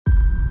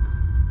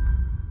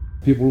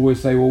People always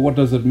say, well, what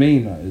does it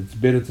mean? It's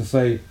better to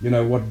say,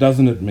 what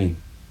doesn't it mean?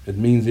 It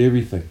means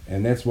everything.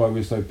 And that's why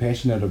we're so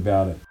passionate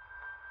about it.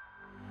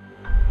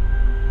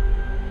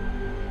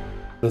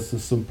 It's the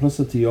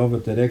simplicity of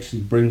it that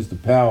actually brings the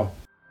power.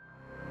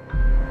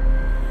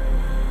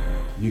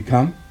 You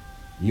come,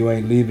 you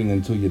ain't leaving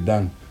until you're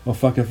done. Oh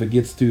fuck, if it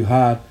gets too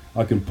hard,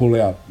 I can pull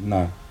out.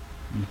 No,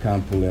 you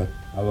can't pull out.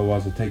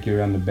 Otherwise I'll take you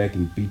around the back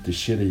and beat the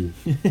shit out of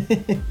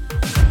you.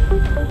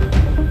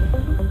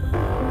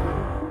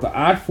 The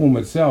art form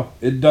itself,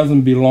 it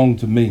doesn't belong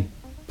to me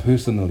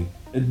personally.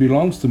 It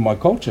belongs to my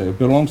culture, it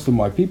belongs to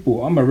my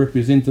people. I'm a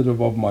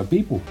representative of my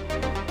people.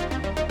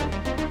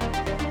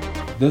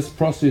 This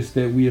process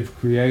that we have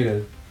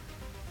created,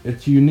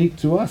 it's unique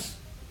to us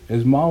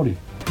as Māori.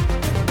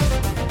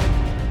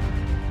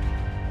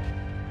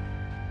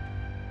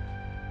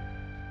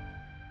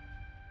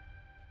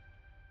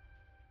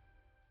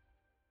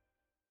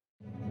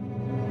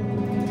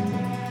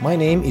 My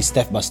name is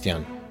Steph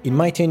Bastian. In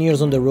my 10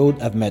 years on the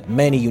road, I've met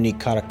many unique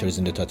characters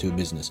in the tattoo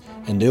business,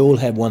 and they all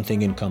have one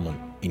thing in common: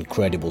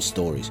 incredible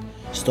stories.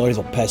 Stories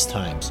of past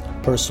times,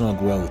 personal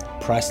growth,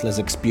 priceless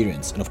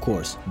experience, and of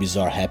course,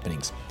 bizarre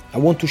happenings. I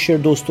want to share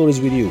those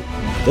stories with you.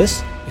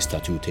 This is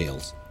Tattoo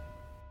Tales.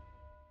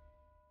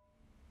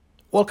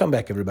 Welcome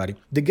back, everybody.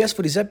 The guest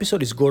for this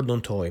episode is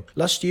Gordon Toy.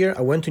 Last year,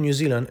 I went to New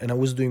Zealand and I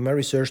was doing my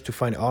research to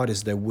find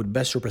artists that would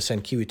best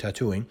represent Kiwi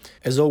tattooing.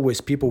 As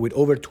always, people with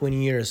over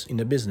 20 years in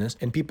the business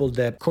and people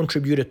that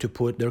contributed to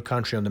put their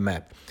country on the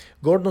map.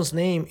 Gordon's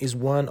name is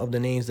one of the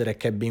names that I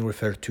kept being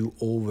referred to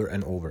over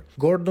and over.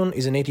 Gordon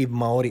is a native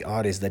Maori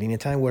artist that in a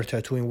time where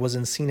tattooing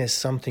wasn't seen as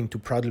something to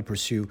proudly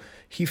pursue,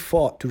 he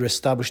fought to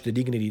reestablish the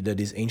dignity that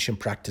this ancient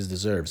practice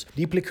deserves.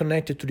 Deeply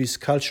connected to this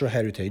cultural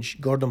heritage,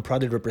 Gordon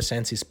proudly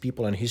represents his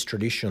people and his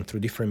tradition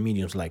through different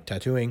mediums like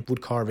tattooing, wood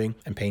carving,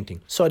 and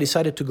painting. So I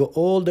decided to go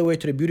all the way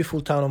to the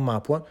beautiful town of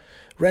Mapua,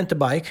 rent a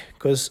bike,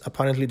 because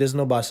apparently there's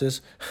no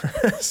buses,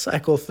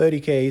 cycle 30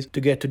 k's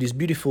to get to this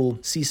beautiful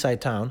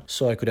seaside town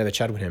so I could have a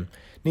chat with him.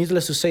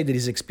 Needless to say that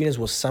his experience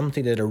was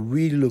something that I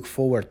really look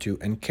forward to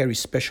and carries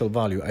special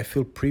value. I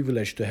feel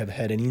privileged to have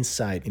had an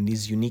insight in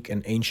this unique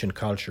and ancient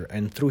culture,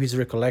 and through his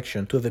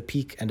recollection to have a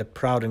peek at a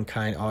proud and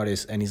kind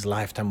artist and his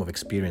lifetime of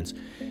experience.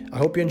 I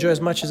hope you enjoy as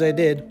much as I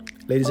did.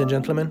 Ladies and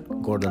gentlemen,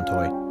 Gordon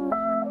Toy.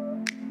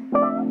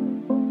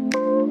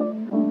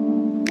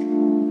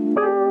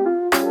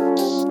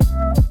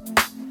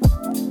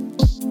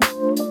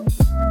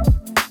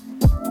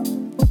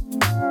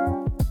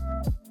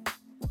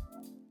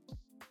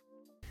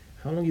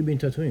 How long have you been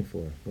tattooing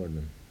for,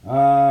 Gordon?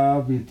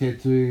 I've been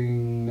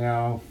tattooing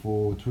now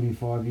for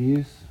 25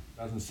 years.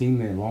 Doesn't seem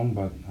that long,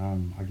 but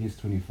I guess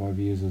 25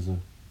 years is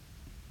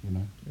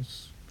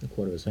It's a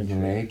quarter of a is a century.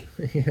 lag.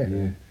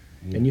 Yeah.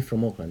 And you're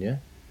from Auckland, yeah?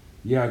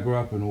 Yeah, I grew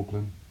up in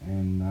Auckland,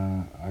 and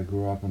I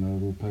grew up in a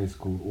little place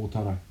called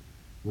Otara,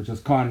 which is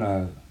kind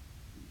of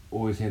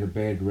always had a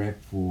bad rap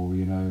for,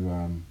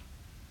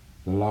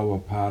 the lower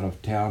part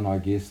of town, I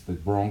guess, the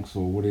Bronx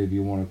or whatever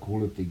you want to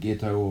call it, the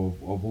ghetto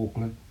of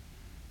Auckland.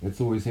 It's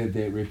always had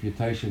that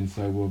reputation,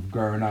 so we've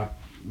grown up,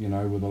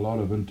 with a lot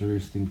of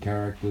interesting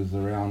characters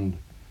around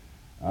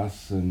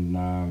us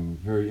and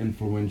very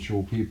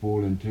influential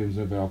people in terms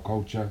of our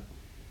culture.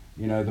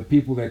 The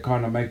people that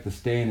kind of make the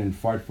stand and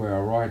fight for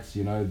our rights,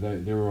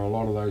 there were a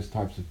lot of those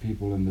types of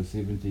people in the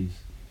 70s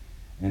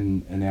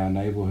in our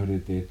neighbourhood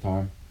at that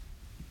time.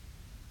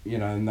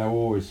 And they were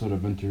always sort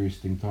of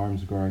interesting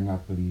times growing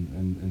up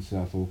in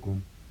South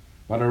Auckland.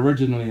 But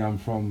originally I'm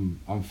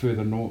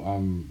further north,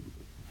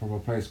 from a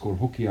place called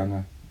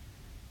Hokianga,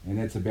 and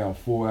that's about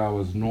 4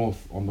 hours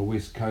north on the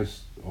west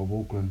coast of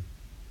Auckland.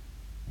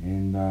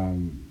 And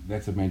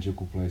that's a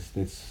magical place.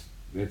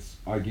 That's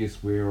I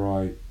guess where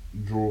I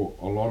draw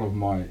a lot of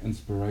my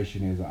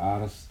inspiration as an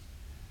artist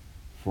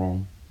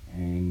from,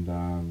 and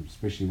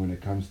especially when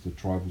it comes to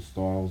tribal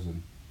styles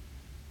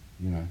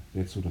and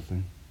that sort of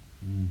thing.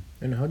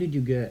 And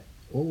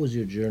what was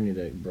your journey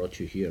that brought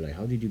you here? Like,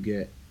 how did you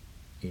get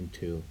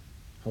into,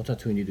 how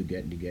tattooing did you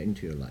get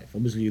into your life?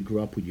 Obviously you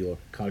grew up with your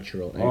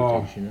cultural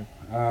heritage,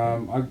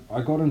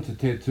 I got into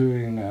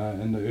tattooing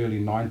in the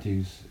early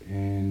 90s,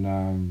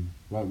 and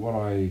what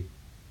I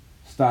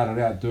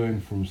started out doing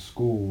from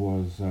school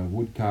was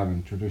wood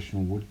carving,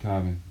 traditional wood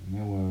carving, and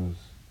that was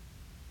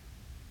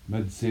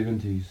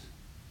mid-70s.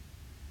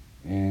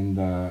 And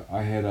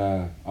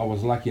I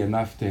was lucky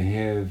enough to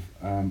have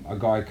a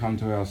guy come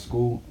to our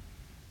school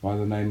by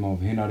the name of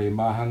Henare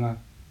Mahanga,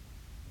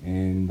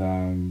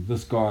 and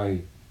this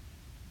guy,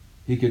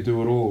 he could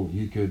do it all.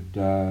 He could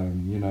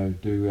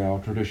do our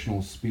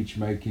traditional speech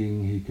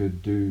making, he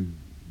could do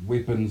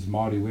weapons,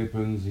 Māori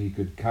weapons, he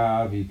could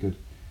carve, he could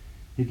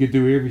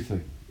do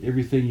everything.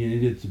 Everything you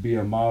needed to be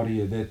a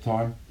Māori at that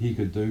time, he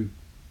could do,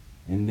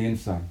 and then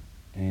some.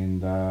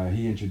 And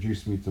he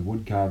introduced me to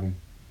wood carving.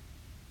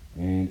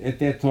 And at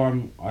that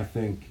time, I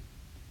think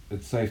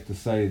it's safe to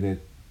say that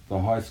the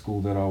high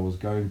school that I was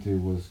going to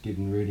was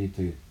getting ready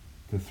to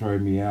throw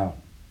me out.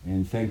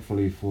 And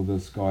thankfully for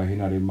this guy,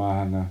 Henare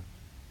Mahanga,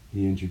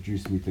 he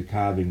introduced me to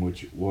carving,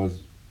 which was,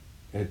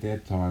 at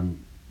that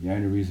time, the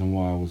only reason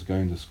why I was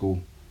going to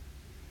school.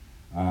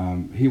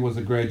 He was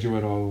a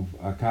graduate of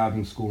a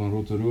carving school in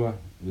Rotorua.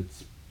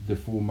 It's the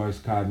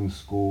foremost carving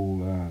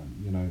school,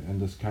 in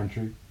this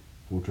country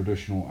for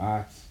traditional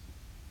arts.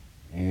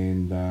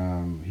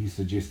 And he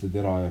suggested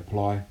that I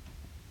apply,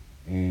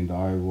 and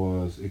I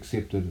was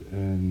accepted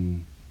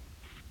in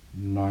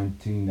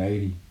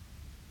 1980.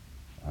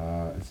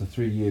 It's a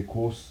 3-year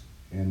course,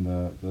 and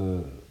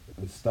the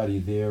study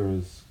there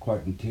is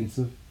quite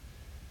intensive,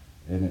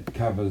 and it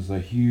covers a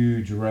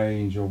huge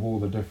range of all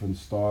the different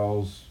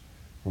styles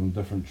from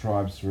different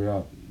tribes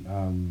throughout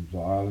the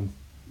island.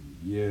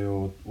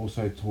 Yeah,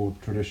 also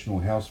taught traditional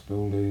house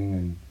building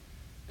and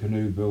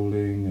canoe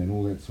building and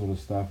all that sort of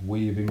stuff,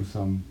 weaving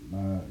some,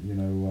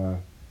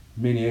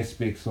 many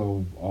aspects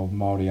of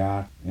Māori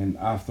art. And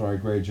after I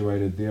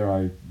graduated there,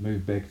 I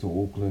moved back to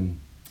Auckland,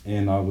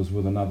 and I was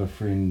with another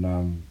friend,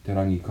 Te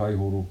Rangi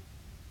Kaihoro,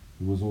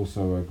 who was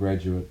also a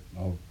graduate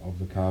of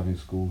the carving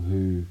school,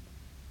 who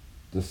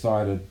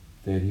decided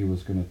that he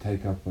was going to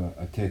take up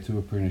a tattoo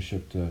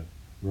apprenticeship to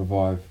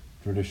revive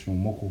traditional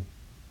moko.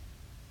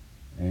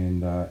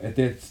 And at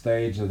that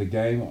stage of the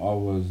game, I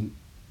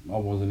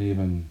wasn't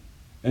even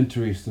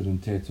interested in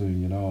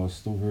tattooing. I was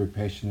still very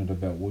passionate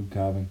about wood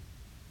carving,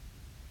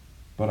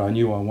 but I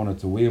knew I wanted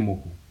to wear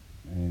moko,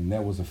 and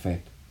that was a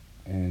fact.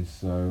 And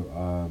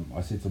so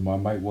I said to my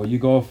mate, well, you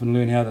go off and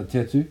learn how to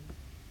tattoo,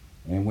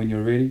 and when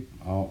you're ready,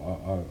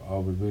 I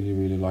would really,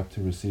 really like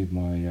to receive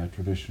my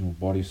traditional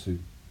bodysuit,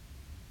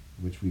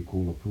 which we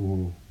call a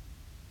puhoro.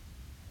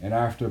 And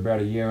after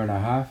about 1.5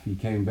 years, he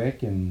came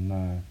back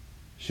and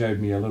showed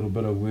me a little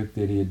bit of work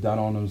that he had done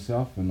on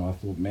himself, and I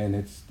thought, man,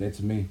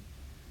 that's me.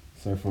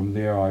 So from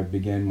there I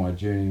began my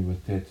journey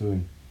with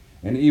tattooing.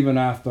 And even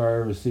after I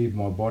received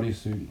my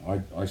bodysuit,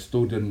 I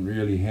still didn't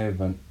really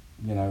have an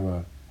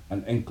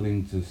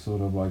inkling to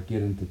sort of like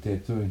get into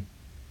tattooing.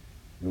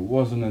 It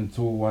wasn't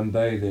until one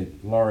day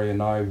that Laurie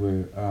and I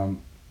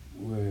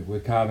were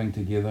carving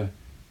together,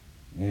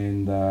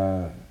 and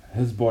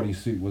his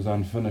bodysuit was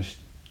unfinished.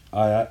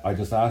 I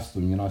just asked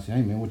him, I said,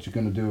 hey man, what you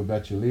going to do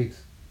about your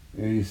legs?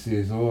 And he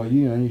says, oh,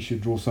 you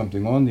should draw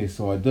something on there.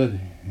 So I did.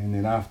 And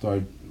then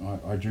after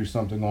I drew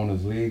something on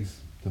his legs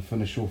to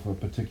finish off a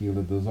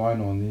particular design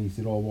on there, he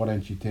said, oh, why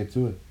don't you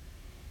tattoo it?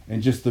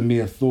 And just the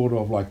mere thought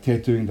of like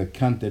tattooing the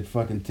cunt that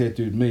fucking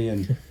tattooed me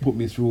and put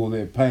me through all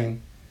that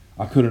pain,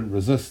 I couldn't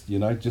resist,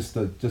 just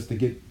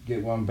to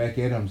get one back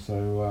at him.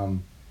 So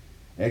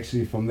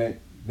actually from that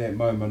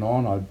moment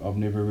on, I've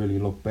never really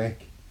looked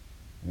back.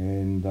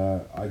 And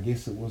I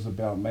guess it was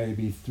about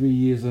maybe 3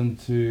 years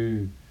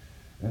into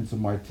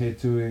my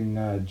tattooing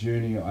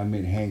journey, I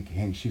met Hank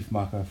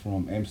Schiefmacher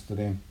from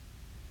Amsterdam.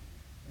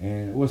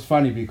 And it was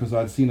funny because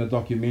I'd seen a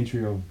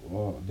documentary of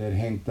that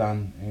Hank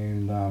done,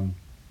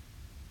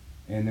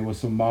 and there was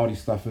some Māori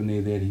stuff in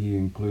there that he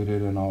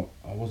included, and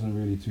I wasn't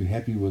really too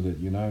happy with it,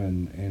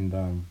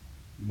 and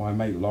my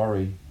mate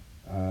Laurie,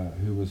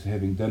 who was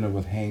having dinner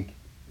with Hank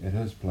at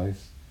his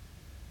place,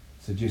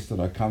 suggested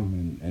I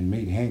come and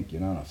meet Hank,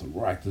 and I thought,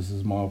 right, this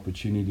is my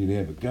opportunity to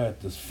have a go at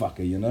this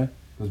fucker,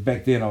 because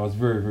back then I was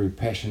very, very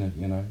passionate,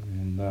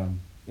 and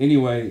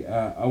anyway,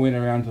 I went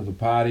around to the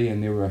party,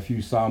 and there were a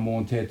few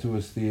Samoan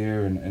tattooists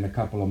there, and a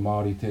couple of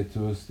Māori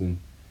tattooists, and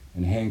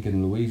Hank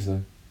and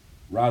Louisa.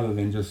 Rather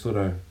than just sort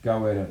of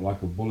go at it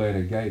like a bull at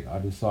a gate, I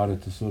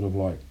decided to sort of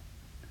like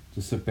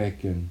just sit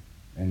back and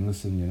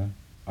listen,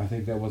 I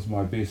think that was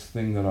my best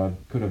thing that I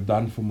could have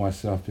done for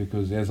myself,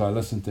 because as I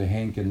listened to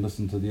Hank and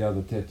listened to the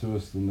other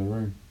tattooists in the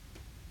room,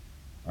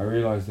 I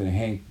realized that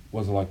Hank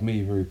was like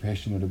me, very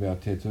passionate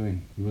about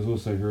tattooing. He was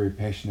also very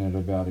passionate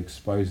about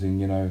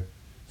exposing,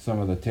 some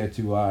of the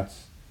tattoo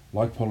arts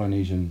like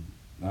Polynesian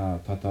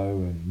tatau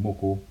and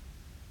moko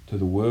to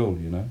the world,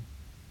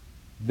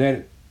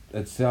 That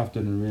itself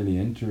didn't really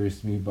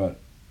interest me, but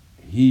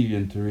he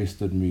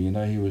interested me,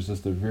 He was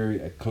just a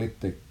very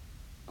eclectic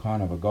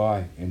kind of a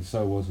guy, and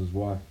so was his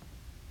wife.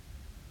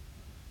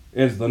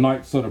 As the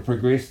night sort of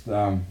progressed,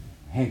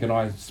 Hank and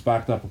I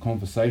sparked up a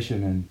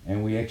conversation,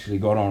 and we actually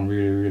got on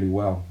really, really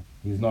well.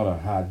 He's not a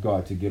hard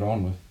guy to get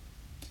on with.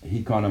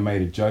 He kind of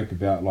made a joke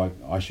about like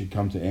I should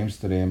come to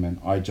Amsterdam, and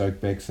I joked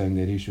back saying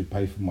that he should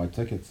pay for my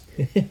tickets.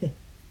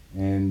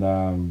 And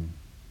a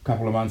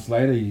couple of months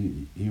later,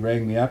 he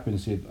rang me up and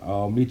said,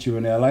 I'll meet you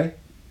in LA.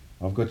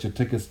 I've got your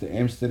tickets to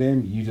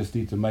Amsterdam. You just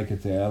need to make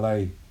it to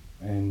LA.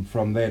 And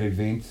from that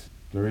event,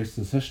 the rest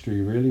is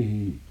history,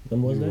 really.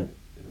 When was that?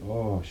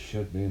 Oh,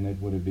 shit, man.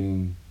 That would have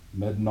been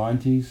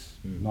mid-90s,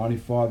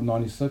 95,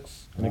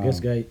 96. And I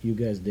guess you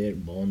guys there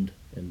bond,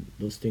 and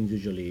those things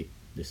usually,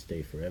 they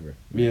stay forever.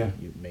 Yeah.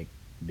 You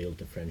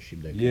build a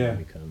friendship that can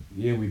become.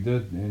 Yeah, we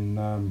did.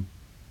 And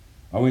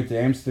I went to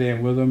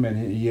Amsterdam with him,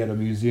 and he had a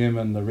museum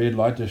in the red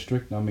light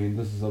district. I mean,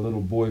 this is a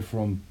little boy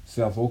from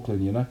South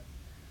Auckland,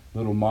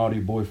 little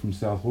Māori boy from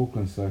South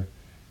Auckland. So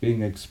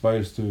being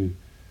exposed to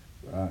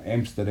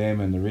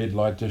Amsterdam and the red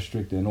light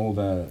district and all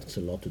the... That's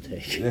a lot to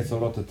take. That's a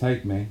lot to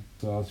take, man.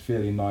 So I was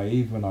fairly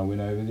naive when I went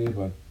over there,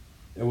 but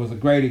it was a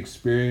great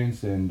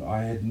experience, and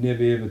I had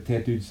never ever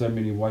tattooed so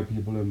many white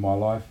people in my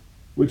life.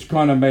 which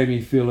kind of made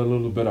me feel a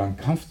little bit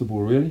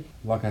uncomfortable, really.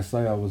 Like I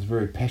say, I was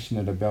very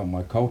passionate about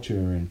my culture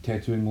and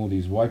tattooing all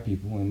these white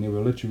people, and there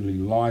were literally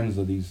lines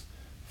of these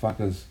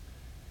fuckers,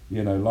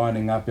 you know,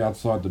 lining up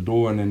outside the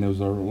door, and then there was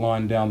a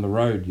line down the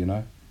road, you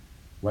know,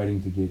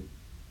 waiting to get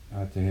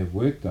to have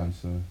work done.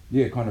 So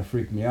yeah, it kind of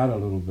freaked me out a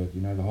little bit,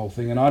 you know, the whole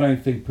thing. And I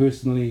don't think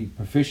personally,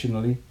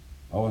 professionally,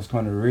 I was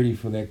kind of ready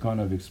for that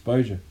kind of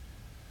exposure.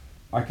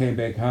 I came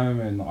back home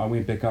and I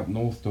went back up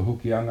north to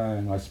Hokianga,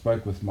 and I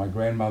spoke with my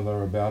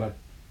grandmother about it.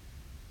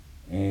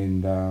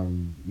 And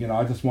you know,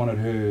 I just wanted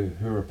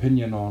her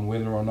opinion on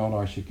whether or not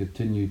I should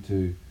continue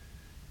to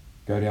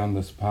go down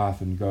this path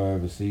and go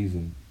overseas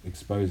and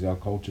expose our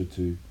culture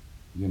to,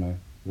 you know,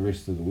 the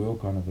rest of the world,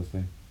 kind of a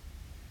thing.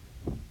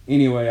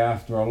 Anyway,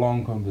 after a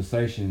long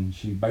conversation,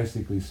 she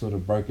basically sort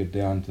of broke it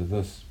down to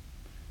this.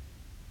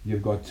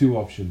 You've got two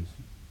options.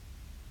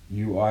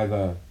 You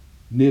either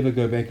never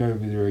go back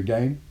over there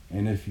again,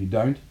 and if you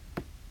don't,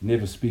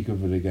 never speak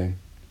of it again.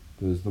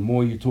 Because the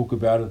more you talk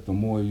about it, the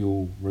more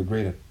you'll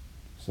regret it.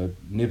 So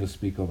never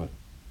speak of it.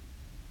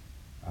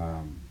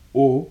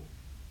 Or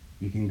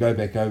you can go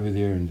back over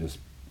there and just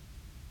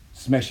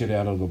smash it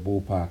out of the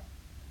ballpark.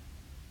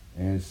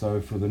 And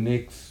so for the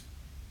next,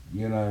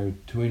 you know,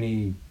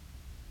 20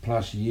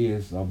 plus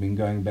years, I've been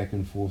going back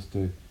and forth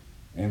to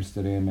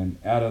Amsterdam, and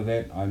out of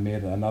that I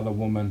met another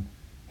woman,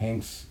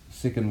 Hank's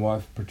second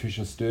wife,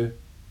 Patricia Stir,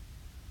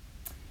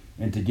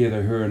 and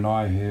together her and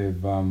I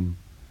have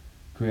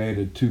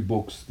created 2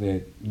 books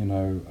that, you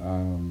know,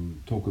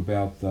 talk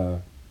about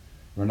the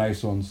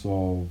renaissance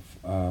of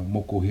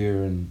moko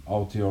here in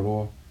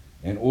Aotearoa,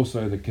 and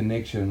also the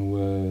connection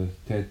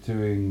with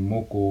tattooing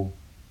moko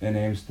in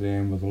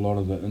Amsterdam with a lot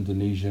of the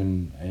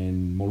Indonesian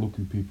and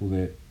Moluku people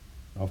that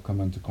I've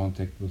come into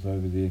contact with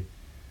over there.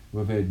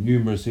 We've had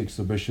numerous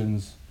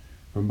exhibitions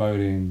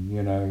promoting,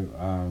 you know,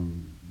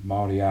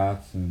 Māori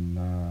arts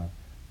and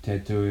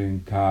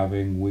tattooing,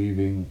 carving,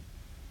 weaving.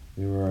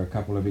 There were a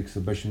couple of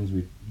exhibitions.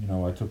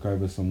 I took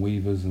over some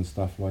weavers and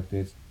stuff like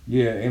that.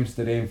 Yeah,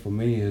 Amsterdam for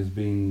me has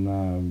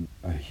been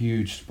a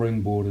huge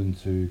springboard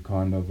into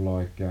kind of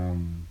like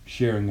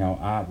sharing our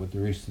art with the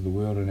rest of the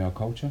world and our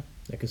culture.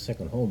 Like a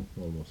second home,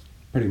 almost.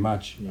 Pretty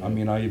much. Yeah. I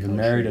mean, I even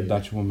married a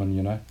Dutch woman,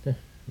 you know.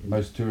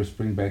 Most tourists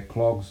bring back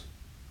clogs.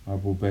 I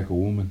brought back a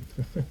woman.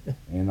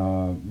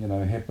 And, you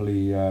know,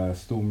 happily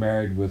still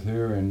married with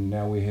her, and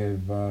now we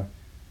have a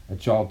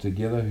child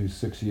together who's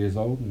 6 years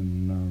old,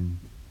 and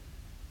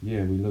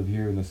yeah, we live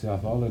here in the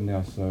South Island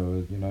now,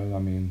 so, you know, I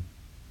mean,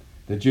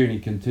 the journey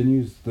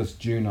continues. This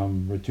June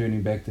I'm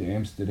returning back to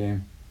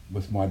Amsterdam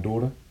with my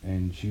daughter,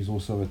 and she's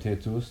also a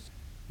tattooist.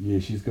 Yeah,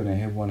 she's going to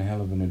have one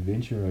hell of an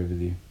adventure over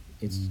there.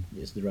 It's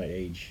the right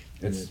age.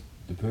 It's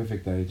the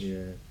perfect age.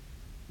 Yeah.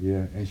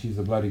 Yeah, and she's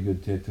a bloody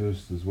good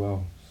tattooist as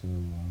well. So.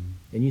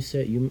 And you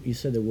said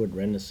the word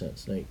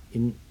Renaissance, like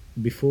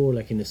before,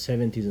 like in the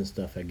 70s and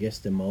stuff. I guess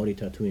the Maori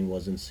tattooing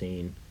wasn't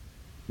seen,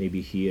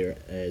 maybe here,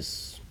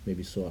 as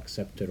maybe so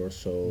accepted or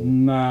so.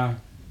 Nah,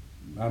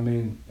 I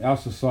mean, our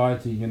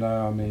society, you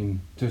know, I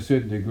mean, to a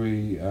certain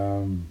degree,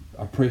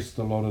 oppressed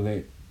a lot of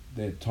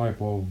that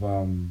type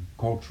of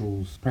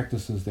cultural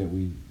practices that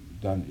we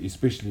done,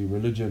 especially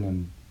religion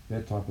and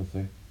that type of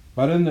thing.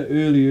 But in the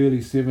early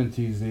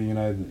 70s, you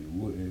know,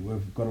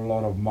 we've got a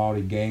lot of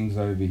Māori gangs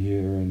over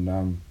here,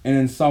 and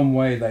in some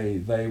way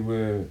they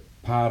were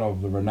part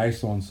of the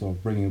renaissance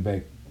of bringing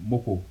back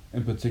moko,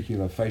 in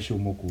particular facial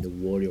moko. The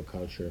warrior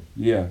culture.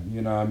 Yeah,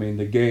 you know, I mean,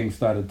 the gang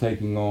started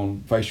taking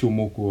on facial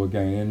moko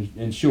again,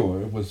 and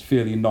sure, it was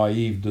fairly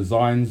naive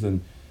designs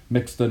and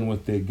mixed in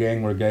with their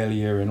gang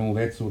regalia and all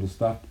that sort of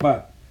stuff,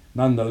 but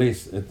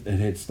nonetheless, it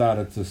had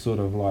started to sort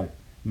of like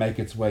make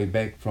its way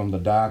back from the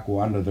dark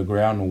or under the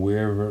ground or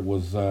wherever it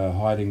was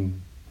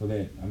hiding for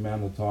that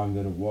amount of time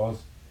that it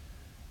was.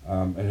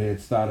 It had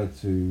started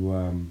to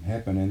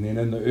happen, and then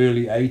in the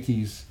early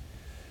 80s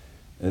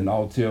in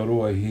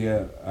Aotearoa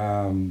here,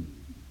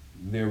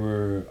 there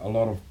were a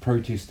lot of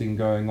protesting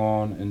going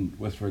on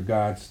with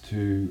regards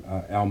to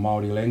our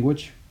Māori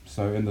language.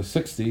 So in the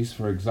 60s,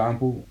 for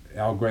example,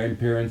 our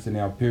grandparents and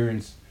our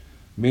parents,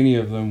 many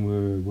of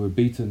them were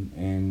beaten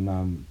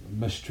and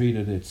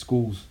mistreated at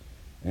schools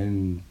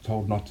and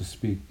told not to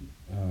speak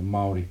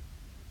Māori.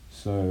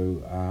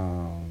 So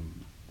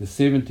the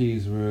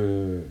 70s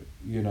were,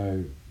 you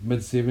know,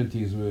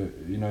 mid-70s were,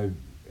 you know,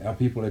 our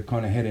people had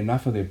kind of had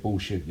enough of that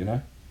bullshit, you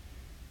know.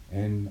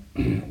 And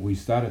we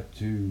started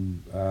to,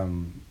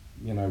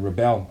 you know,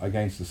 rebel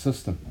against the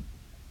system.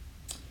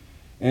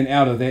 And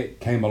out of that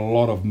came a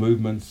lot of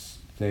movements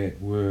that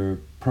were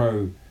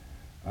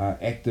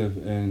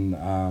active in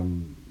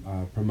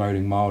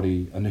promoting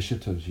Māori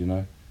initiatives, you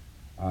know.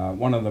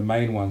 One of the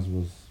main ones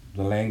was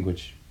the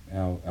language,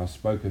 our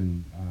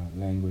spoken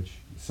language.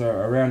 So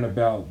around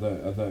about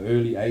the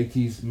early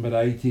 80s, mid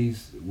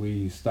 80s,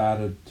 we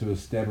started to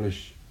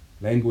establish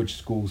language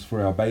schools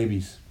for our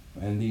babies,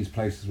 and these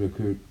places were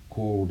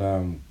called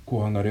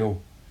kohanga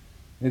reo.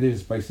 It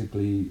is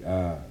basically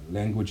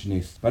language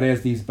nests. But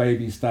as these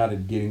babies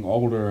started getting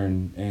older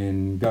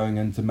and going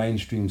into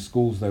mainstream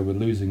schools, they were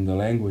losing the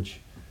language.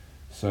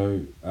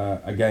 So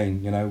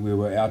again, we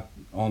were out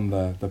on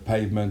the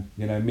pavement.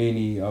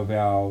 Many of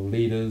our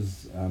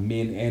leaders,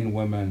 men and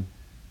women,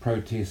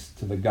 protest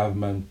to the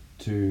government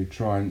to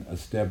try and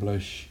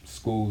establish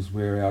schools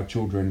where our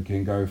children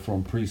can go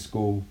from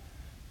preschool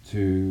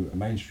to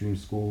mainstream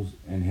schools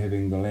and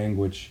having the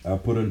language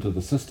put into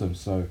the system.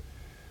 So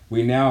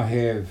we now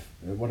have,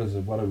 what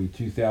are we,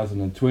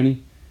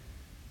 2020?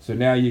 So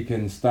now you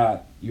can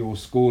start your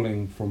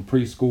schooling from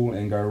preschool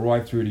and go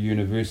right through to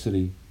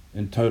university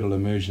in total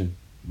immersion,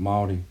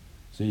 Māori.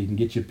 So you can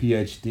get your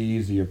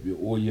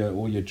PhDs, all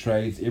your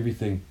trades,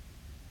 everything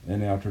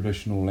in our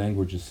traditional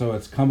languages. So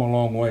it's come a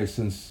long way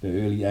since the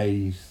early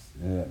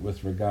 80s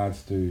with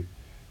regards to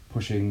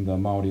pushing the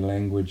Māori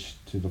language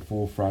to the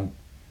forefront,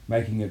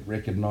 making it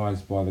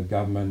recognised by the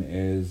government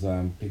as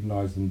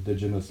recognised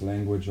indigenous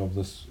language of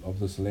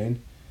this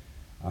land.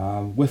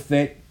 With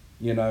that,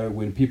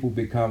 when people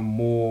become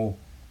more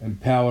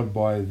empowered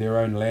by their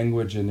own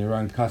language and their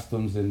own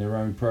customs and their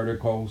own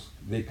protocols,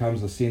 there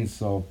comes a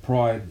sense of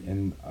pride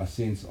and a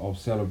sense of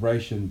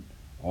celebration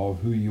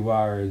of who you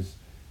are as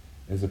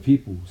a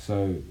people.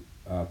 So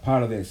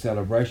part of that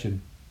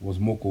celebration was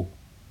moko.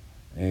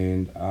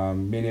 And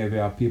many of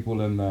our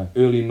people in the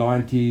early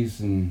 90s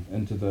and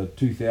into the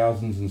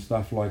 2000s and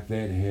stuff like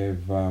that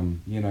have,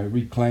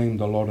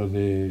 reclaimed a lot of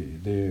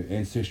their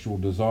ancestral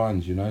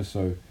designs,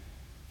 So,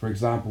 for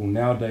example,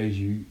 nowadays,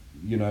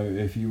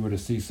 if you were to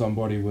see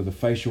somebody with a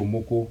facial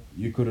moko,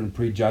 you couldn't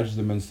prejudge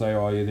them and say,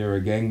 oh, yeah, they're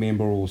a gang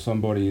member or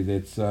somebody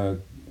that's,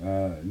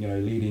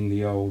 leading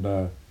the old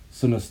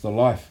sinister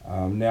life.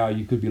 Now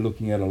you could be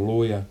looking at a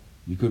lawyer,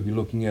 you could be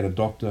looking at a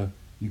doctor,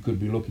 you could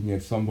be looking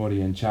at somebody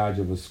in charge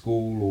of a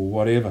school or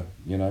whatever,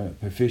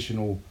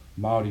 professional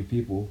Māori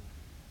people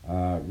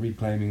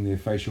reclaiming their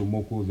facial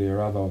moko,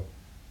 their other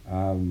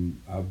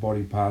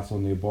body parts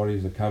on their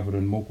bodies are covered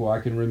in moko.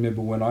 I can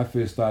remember when I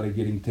first started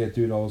getting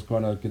tattooed, I was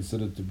kind of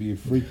considered to be a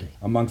freak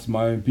amongst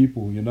my own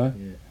people, Yeah.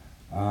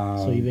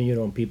 So even your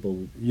own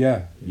people.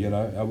 Yeah,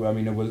 I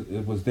mean,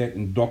 it was that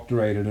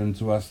indoctrinated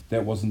into us.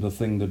 That wasn't the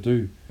thing to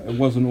do. It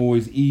wasn't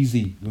always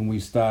easy when we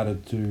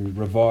started to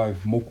revive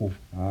moko.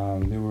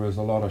 There was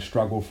a lot of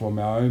struggle from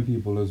our own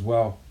people as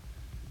well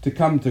to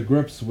come to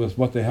grips with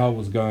what the hell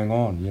was going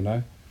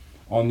on,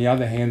 On the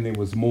other hand, there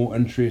was more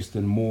interest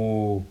and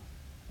more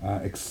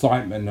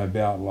excitement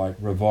about like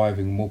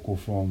reviving moko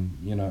from,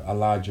 a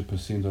larger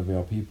percent of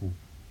our people.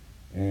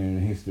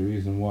 And hence the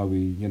reason why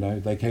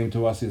they came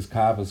to us as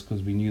carvers,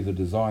 because we knew the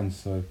designs.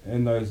 So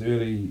in those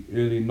early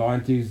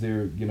 90s,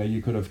 there,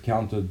 you could have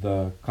counted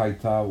the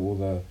kaita or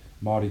the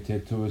Māori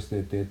tattooists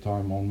at that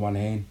time on one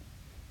hand.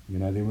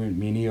 There weren't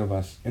many of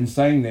us. In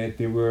saying that,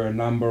 there were a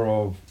number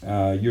of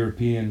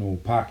European or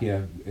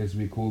Pākehā, as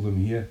we call them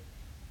here,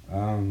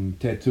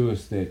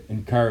 tattooists that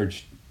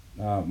encouraged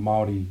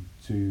Māori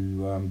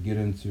to get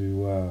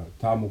into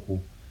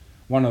tāmoko.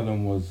 One of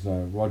them was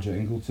Roger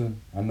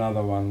Ingleton.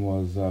 Another one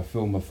was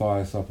Phil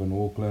Mathias up in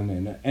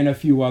Auckland, and a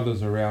few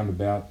others around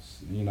about,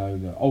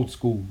 the old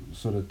school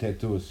sort of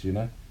tattooists,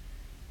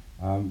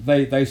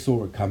 They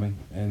saw it coming,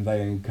 and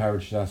they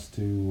encouraged us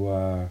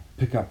to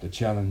pick up the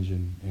challenge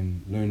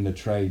and learn the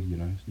trade,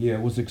 Yeah,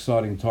 it was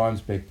exciting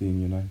times back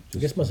then, I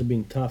guess it must have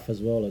been tough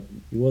as well. It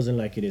wasn't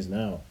like it is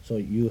now. So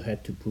you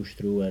had to push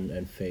through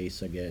and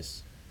face, I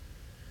guess,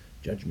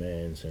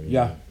 judgments and,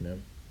 Yeah.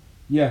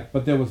 Yeah,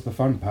 but that was the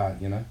fun part,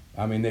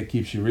 I mean, that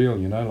keeps you real,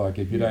 Like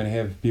if you don't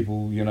have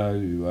people,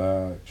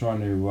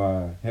 trying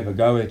to have a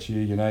go at you,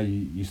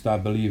 you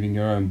start believing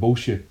your own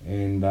bullshit.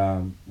 And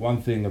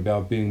one thing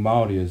about being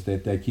Māori is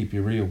that they keep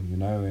you real,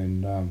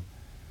 And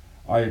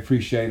I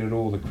appreciated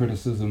all the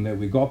criticism that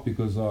we got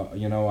because,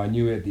 I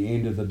knew at the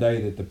end of the day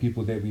that the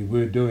people that we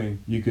were doing,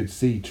 you could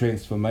see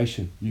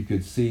transformation. You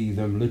could see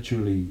them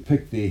literally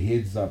pick their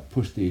heads up,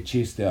 push their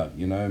chest out,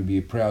 and be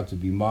proud to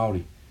be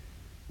Māori.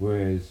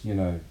 Whereas,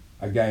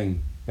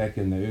 again, back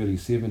in the early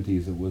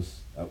 70s, it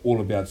was all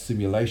about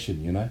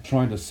simulation,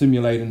 trying to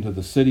simulate into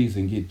the cities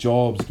and get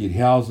jobs, get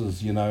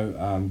houses,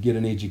 get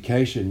an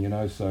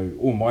education, So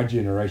all my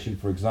generation,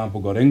 for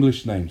example, got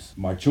English names.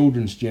 My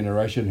children's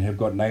generation have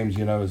got names,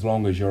 as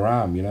long as your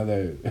arm,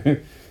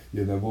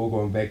 they've all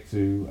gone back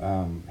to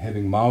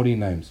having Māori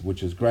names,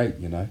 which is great,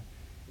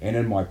 And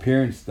in my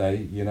parents'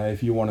 day,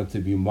 if you wanted to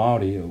be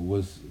Māori, it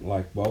was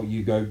like, well,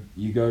 you go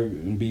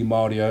and be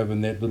Māori over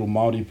in that little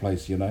Māori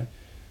place,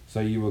 So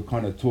you were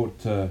kind of taught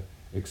to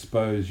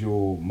expose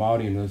your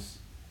Māoriness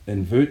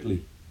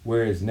overtly,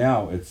 whereas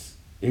now it's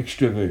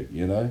extrovert,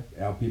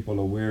 Our people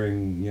are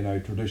wearing,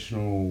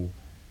 traditional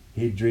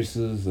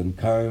headdresses and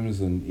combs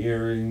and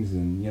earrings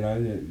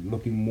and,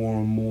 looking more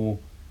and more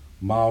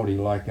Māori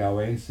like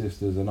our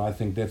ancestors. And I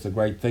think that's a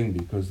great thing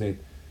because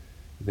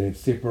that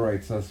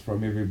separates us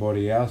from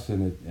everybody else,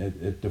 and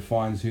it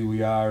defines who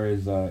we are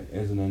as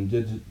an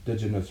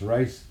indigenous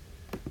race.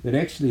 It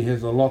actually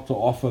has a lot to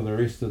offer the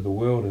rest of the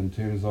world in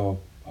terms of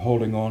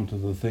holding on to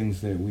the things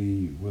that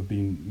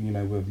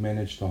we've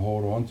managed to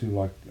hold on to,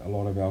 like a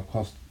lot of our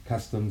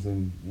customs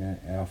and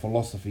our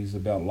philosophies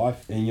about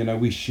life.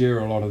 And we share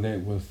a lot of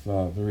that with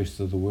the rest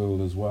of the world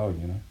as well.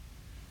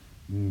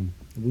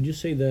 Would you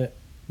say that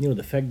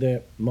The fact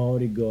that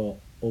Maori got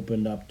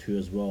opened up to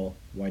as well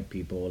white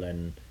people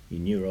and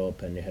in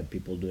Europe, and they have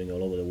people doing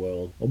all over the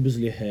world,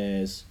 obviously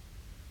has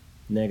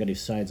negative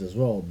sides as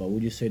well. But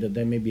would you say that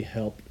maybe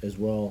helped as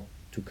well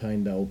to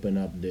kind of open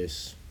up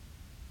this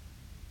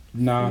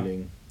Nah,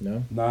 feeling?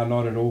 No. nah,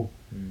 not at all.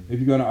 If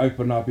you're going to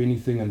open up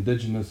anything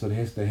indigenous, it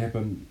has to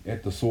happen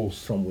at the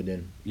source. From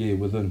within. Yeah,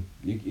 within.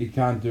 You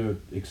can't do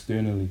it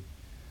externally.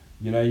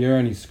 You're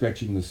only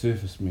scratching the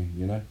surface,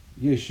 man,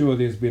 Yeah, sure,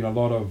 there's been a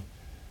lot of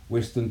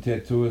Western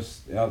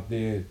tattooists out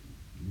there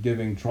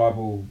giving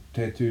tribal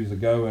tattoos a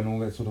go and all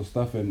that sort of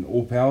stuff, and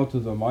all power to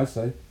them, I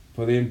say.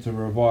 For them to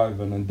revive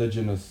an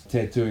indigenous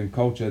tattooing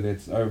culture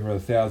that's over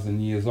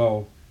 1,000 years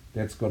old,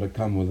 that's got to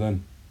come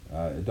within.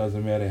 It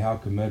doesn't matter how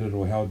committed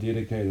or how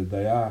dedicated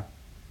they are.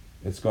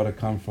 It's got to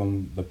come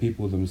from the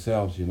people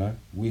themselves,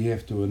 We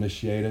have to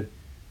initiate it.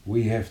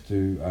 We have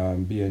to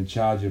be in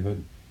charge of it,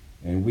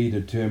 and we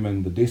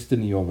determine the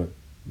destiny of it,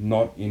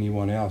 not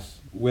anyone else.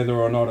 Whether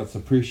or not it's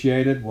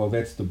appreciated, well,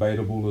 that's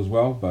debatable as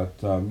well.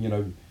 But,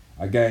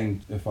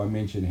 again, if I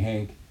mention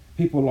Hank,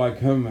 people like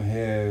him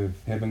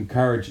have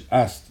encouraged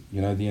us,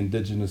 the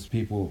indigenous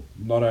people,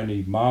 not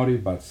only Maori,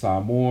 but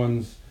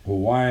Samoans,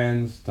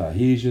 Hawaiians,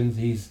 Tahitians.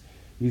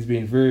 He's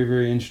been very,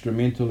 very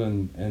instrumental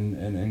in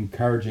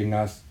encouraging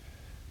us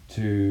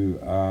to,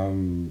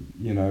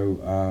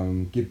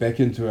 get back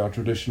into our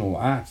traditional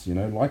arts,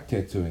 like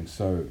tattooing.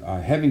 So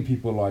having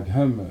people like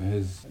him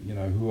is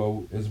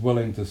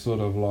willing to sort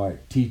of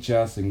like teach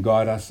us and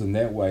guide us in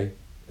that way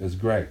is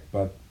great.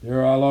 But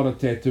there are a lot of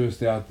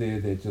tattooists out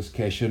there that just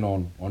cash in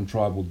on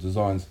tribal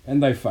designs,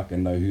 and they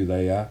fucking know who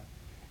they are.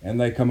 And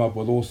they come up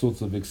with all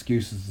sorts of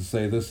excuses to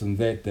say this and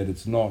that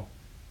it's not.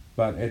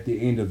 But at the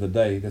end of the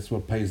day, that's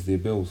what pays their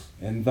bills.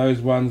 And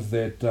those ones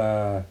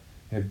that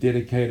have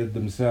dedicated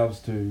themselves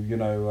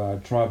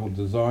to, tribal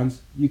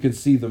designs, you can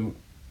see them,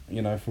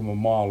 from a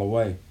mile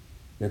away.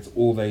 That's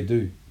all they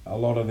do. A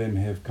lot of them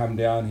have come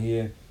down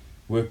here,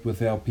 worked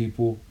with our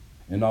people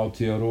in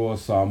Aotearoa,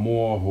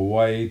 Samoa,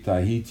 Hawaii,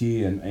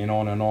 Tahiti, and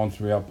on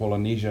throughout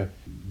Polynesia.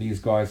 These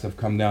guys have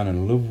come down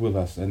and lived with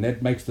us, and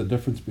that makes the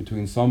difference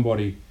between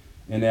somebody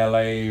in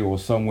LA or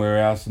somewhere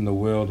else in the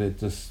world that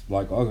just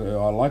like, oh,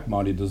 I like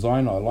Māori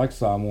design, I like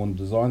Samoan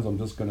designs, I'm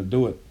just going to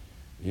do it,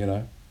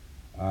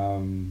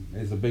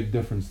 There's a big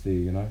difference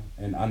there,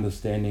 and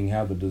understanding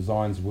how the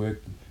designs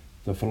work,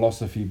 the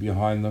philosophy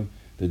behind them,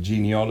 the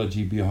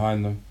genealogy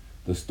behind them,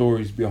 the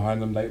stories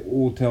behind them. They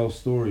all tell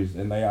stories,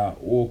 and they are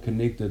all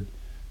connected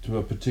to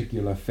a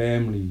particular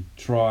family,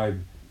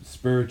 tribe,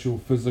 spiritual,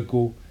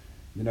 physical.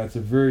 It's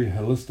a very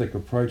holistic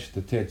approach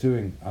to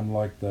tattooing,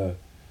 unlike the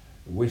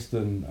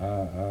Western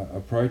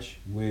approach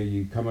where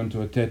you come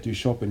into a tattoo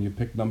shop and you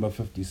pick number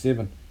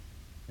 57,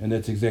 and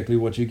that's exactly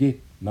what you get,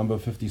 number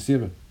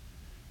 57.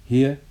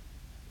 Here,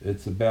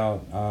 it's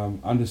about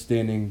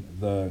understanding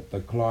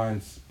the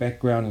client's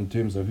background in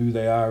terms of who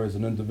they are as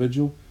an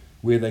individual,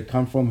 where they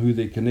come from, who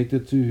they're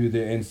connected to, who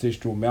their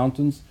ancestral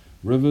mountains,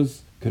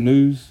 rivers,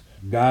 canoes,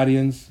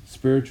 guardians,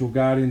 spiritual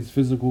guardians,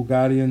 physical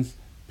guardians,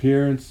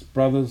 parents,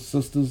 brothers,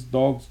 sisters,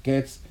 dogs,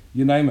 cats,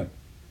 you name it.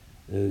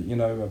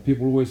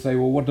 People always say,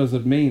 well, what does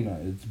it mean?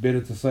 It's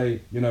better to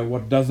say,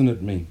 what doesn't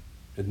it mean?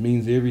 It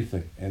means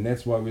everything. And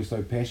that's why we're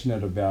so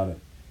passionate about it.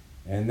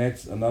 And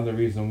that's another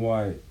reason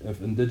why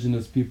if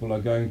indigenous people are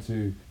going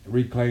to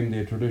reclaim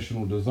their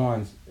traditional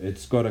designs,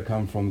 it's got to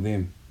come from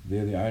them.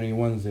 They're the only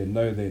ones that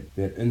know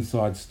that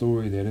inside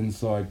story, that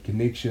inside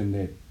connection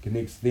that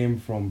connects them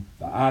from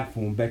the art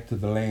form back to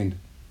the land.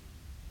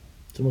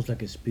 It's almost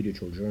like a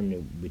spiritual journey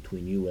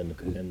between you and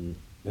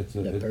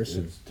the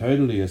person. It's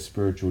totally a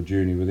spiritual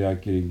journey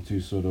without getting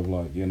too sort of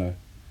like,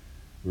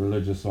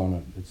 religious on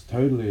it. It's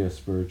totally a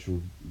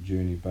spiritual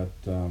journey, but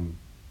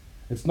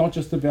it's not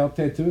just about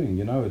tattooing,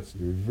 it's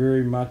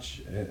very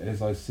much,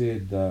 as I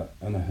said,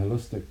 in a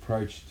holistic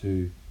approach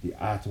to the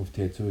art of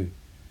tattooing.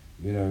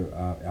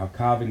 Our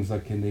carvings are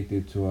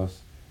connected to us,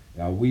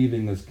 our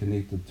weaving is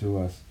connected to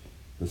us,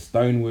 the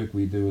stonework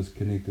we do is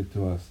connected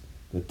to us,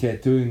 the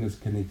tattooing is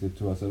connected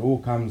to us.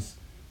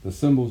 The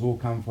symbols all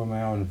come from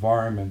our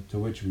environment to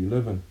which we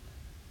live in,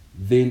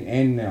 then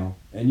and now.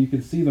 And you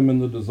can see them in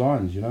the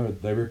designs,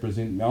 they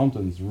represent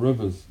mountains,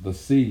 rivers, the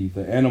sea,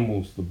 the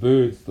animals, the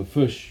birds, the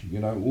fish,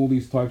 all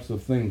these types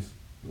of things,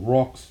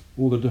 rocks,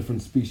 all the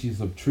different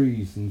species of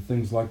trees and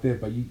things like that.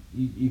 But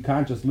you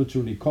can't just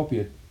literally copy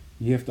it.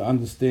 You have to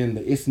understand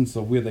the essence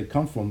of where they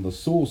come from, the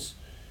source,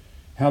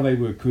 how they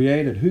were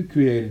created, who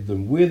created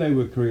them, where they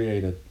were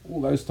created,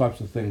 all those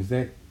types of things.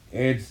 That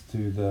adds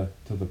to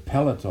the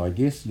palette, I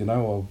guess,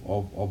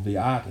 of the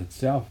art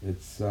itself.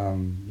 It's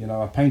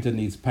a painter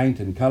needs paint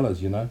and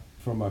colors.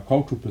 From a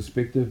cultural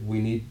perspective,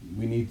 we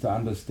need to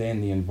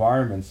understand the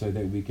environment so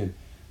that we can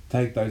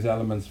take those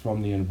elements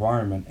from the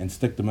environment and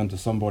stick them into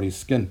somebody's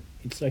skin.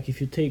 It's like if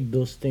you take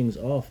those things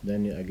off,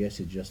 then I guess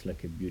it's just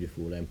like a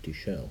beautiful empty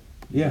shell.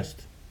 Yeah.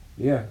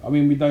 Yeah, I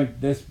mean,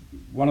 that's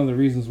one of the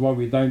reasons why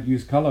we don't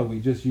use color.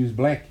 We just use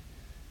black.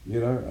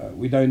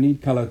 We don't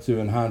need color to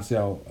enhance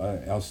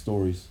our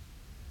stories.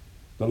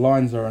 The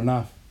lines are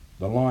enough.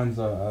 The lines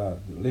are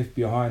left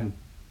behind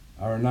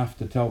are enough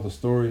to tell the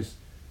stories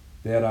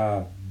that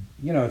are,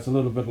 it's a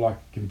little bit like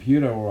a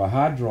computer or a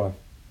hard drive.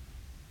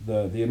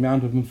 The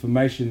amount of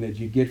information that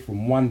you get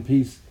from one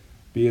piece,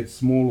 be it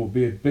small or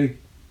be it big,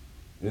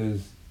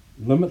 is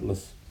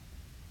limitless.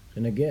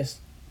 And I guess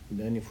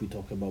then if we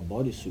talk about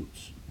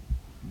bodysuits,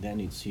 then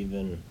it's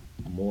even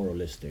more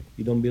holistic.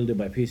 You don't build it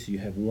by pieces. You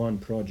have one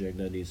project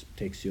that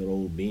takes your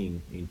whole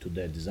being into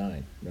that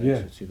design, right? Yeah.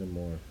 So it's even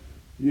more.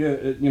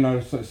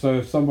 Yeah, so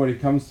if somebody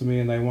comes to me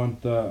and they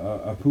want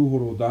a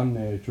puhoro done,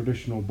 a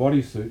traditional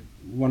bodysuit,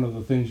 one of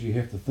the things you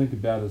have to think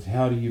about is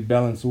how do you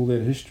balance all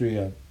that history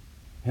out?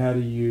 How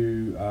do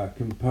you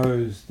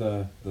compose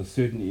the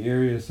certain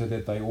areas so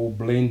that they all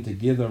blend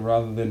together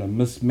rather than a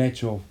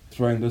mismatch of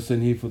throwing this in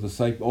here for the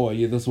sake, oh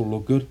yeah, this will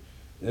look good.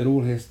 It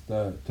all has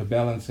to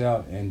balance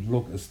out and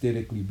look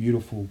aesthetically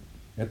beautiful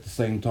at the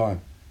same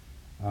time,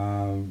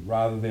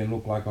 rather than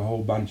look like a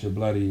whole bunch of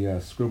bloody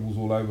scribbles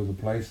all over the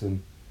place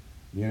and,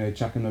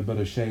 chucking a bit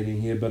of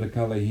shading here, a bit of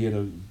colour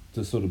here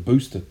to sort of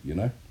boost it,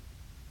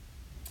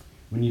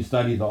 When you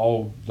study the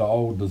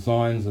old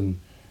designs, and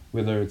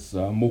whether it's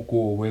moko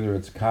or whether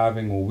it's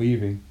carving or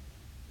weaving,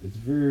 it's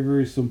very,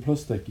 very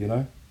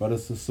simplistic, but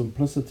it's the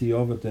simplicity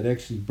of it that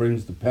actually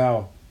brings the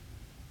power.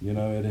 It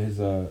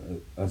has a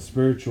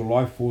spiritual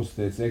life force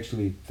that's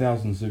actually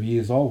thousands of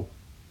years old.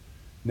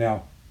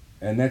 Now,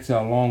 and that's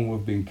how long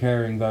we've been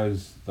carrying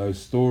those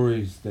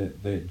stories,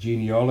 that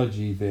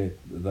genealogy,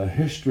 the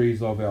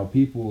histories of our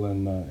people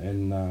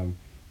and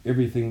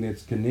everything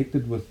that's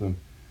connected with them.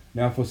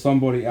 Now, for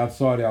somebody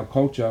outside our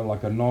culture,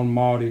 like a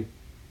non-Māori,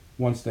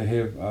 wants to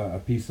have a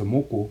piece of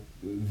moko,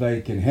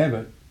 they can have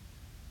it,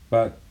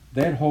 but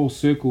that whole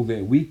circle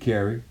that we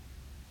carry,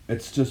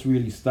 it's just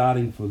really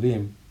starting for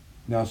them.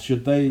 Now,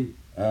 should they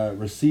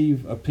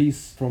receive a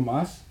piece from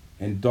us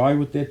and die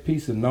with that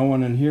piece and no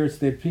one inherits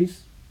that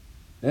piece,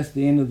 that's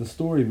the end of the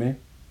story, man.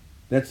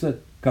 That's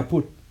it.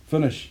 Kaput.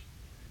 Finish.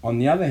 On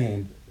the other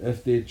hand,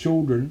 if their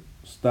children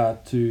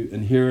start to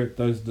inherit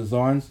those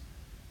designs,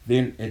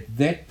 then at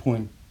that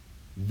point,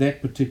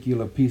 that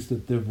particular piece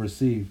that they've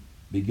received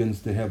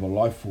begins to have a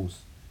life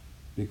force,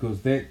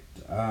 because that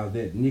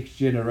next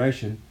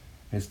generation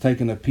has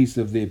taken a piece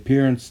of their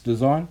parents'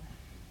 design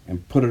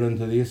and put it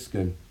into their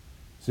skin.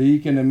 So you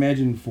can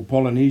imagine, for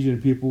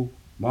Polynesian people,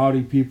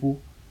 Māori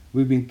people,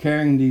 we've been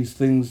carrying these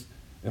things,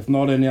 if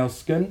not in our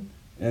skin,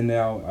 in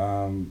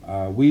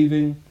our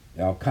weaving,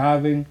 our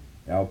carving,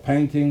 our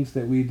paintings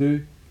that we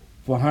do,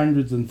 for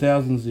hundreds and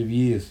thousands of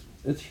years.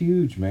 It's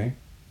huge, man.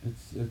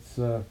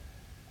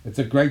 It's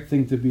a great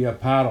thing to be a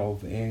part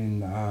of,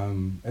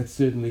 and it's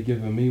certainly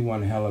given me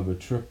one hell of a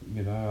trip.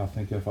 I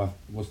think if I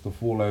was to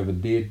fall over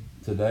dead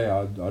today,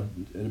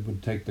 it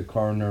would take the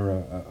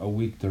coroner a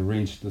week to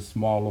wrench the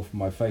smile off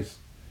my face.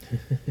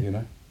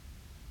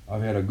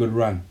 I've had a good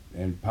run,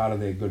 and part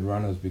of that good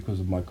run is because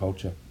of my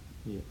culture.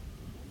 Yeah.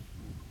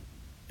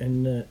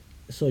 And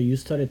so you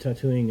started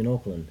tattooing in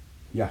Auckland?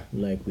 Yeah.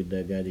 Like with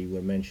the guy that you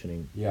were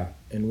mentioning? Yeah.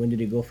 And when did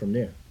you go from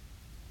there?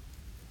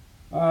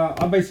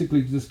 I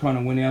basically just kind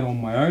of went out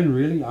on my own,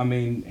 really. I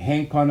mean,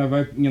 Hank kind of,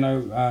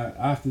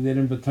 after that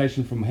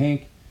invitation from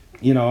Hank,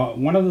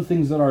 one of the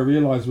things that I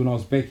realized when I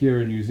was back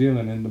here in New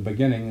Zealand in the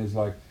beginning is,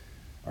 like,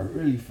 I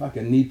really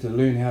fucking need to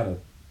learn how to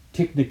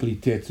technically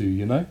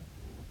tattoo,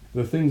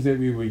 The things that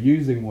we were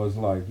using was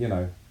like,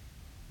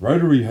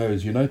 rotary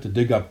hose, to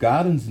dig up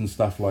gardens and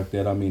stuff like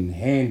that. I mean,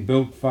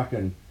 hand-built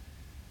fucking,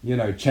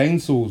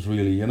 chainsaws,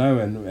 really, and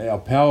our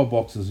power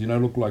boxes,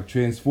 look like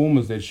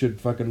transformers that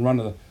should fucking run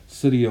a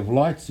city of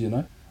lights,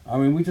 I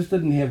mean, we just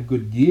didn't have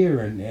good gear,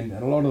 and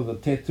a lot of the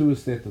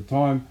tattooists at the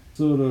time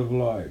sort of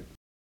like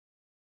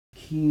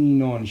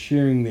keen on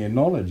sharing their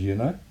knowledge,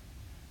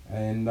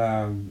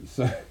 and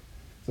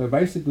so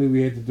basically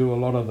we had to do a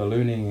lot of the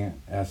learning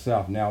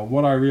ourselves. Now,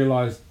 what I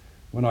realized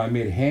when I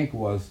met Hank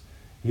was,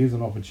 here's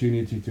an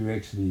opportunity to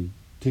actually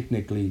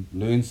technically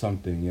learn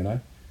something,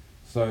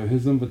 So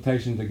his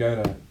invitation to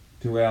go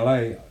to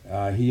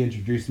LA, he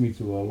introduced me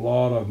to a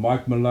lot of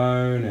Mike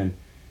Malone and,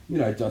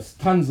 just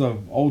tons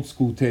of old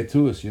school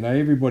tattooists.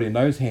 Everybody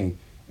knows Hank.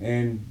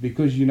 And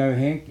because you know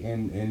Hank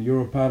and you're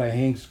a part of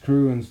Hank's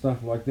crew and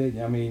stuff like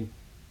that, I mean,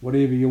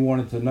 whatever you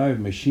wanted to know,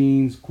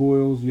 machines,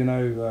 coils,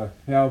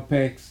 power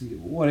packs,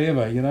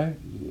 whatever,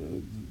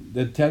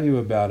 they'd tell you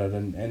about it.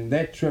 And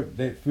that trip,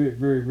 that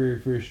very, very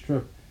first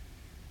trip,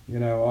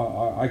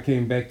 I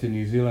came back to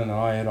New Zealand and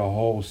I had a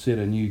whole set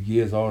of new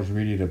gears. I was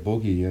ready to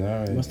boogie,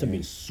 It must have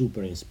been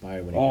super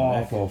inspired when you came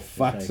back. Oh, for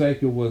fuck's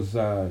sake, it was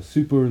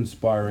super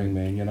inspiring,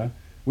 man,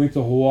 Went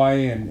to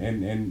Hawaii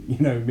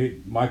and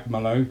met Mike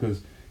Malone,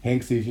 because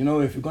Hank says,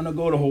 if you're going to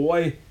go to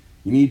Hawaii,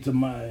 you need to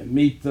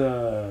meet,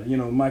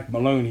 Mike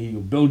Malone. He'll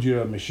build you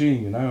a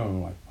machine,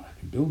 I'm like, I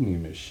can build me a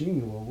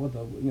machine? Well, what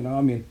the,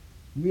 I mean,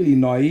 really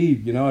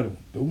naive, to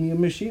build me a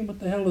machine? What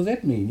the hell does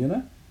that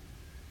mean,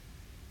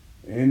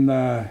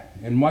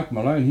 And Mike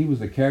Malone, he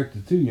was a character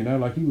too,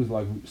 like he was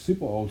like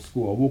super old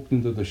school. I walked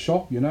into the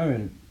shop,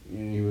 and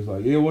he was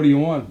like, yeah, what do you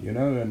want,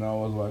 and I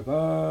was like,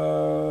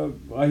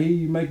 I hear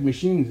you make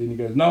machines. And he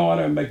goes, no, I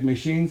don't make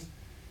machines.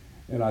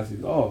 And I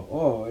said,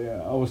 oh,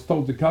 yeah, I was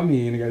told to come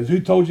here. And he goes, who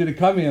told you to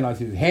come here? And I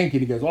said, Hank.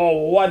 And he goes,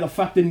 oh, why the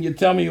fuck didn't you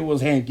tell me it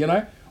was Hank, you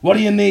know? What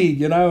do you need,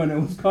 you know? And it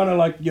was kind of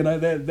like, you know,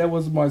 that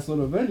was my sort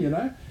of in, you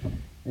know?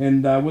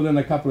 And within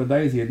a couple of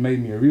days, he had made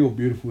me a real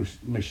beautiful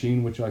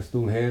machine, which I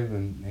still have.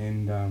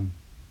 And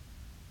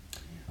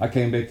I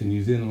came back to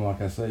New Zealand,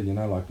 like I said, you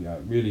know, like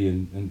really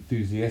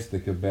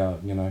enthusiastic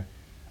about, you know,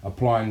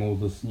 applying all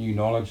this new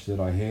knowledge that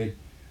I had.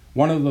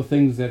 One of the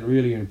things that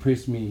really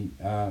impressed me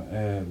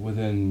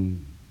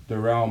within the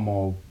realm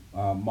of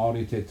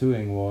Māori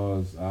tattooing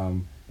was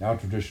our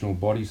traditional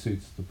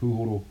bodysuits, the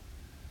puhoro,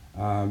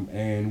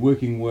 and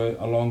working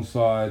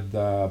alongside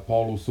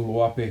Paulo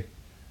Suluape,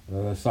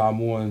 the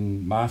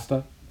Samoan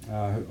master,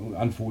 who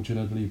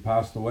unfortunately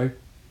passed away.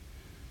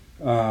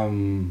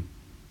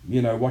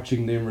 You know,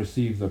 watching them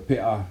receive the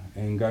pe'a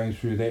and going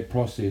through that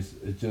process,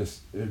 it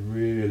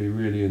really,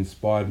 really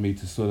inspired me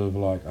to sort of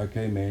like,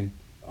 okay, man,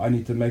 I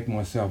need to make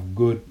myself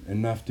good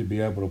enough to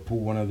be able to pull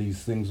one of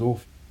these things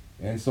off.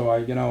 And so I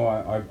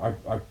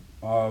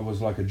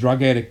was like a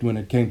drug addict when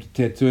it came to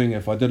tattooing.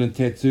 If I didn't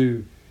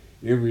tattoo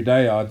every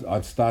day,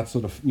 I'd start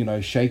sort of, you know,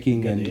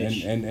 shaking and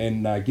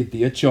get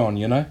the itch on,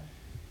 you know.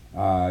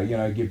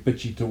 Get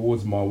bitchy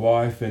towards my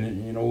wife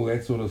and all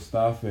that sort of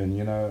stuff. And,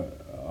 you know,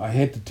 I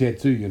had to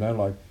tattoo, you know,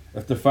 like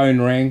if the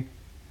phone rang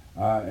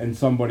and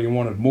somebody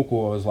wanted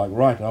moko, I was like,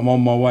 right, I'm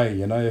on my way,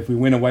 you know. If we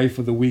went away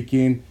for the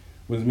weekend,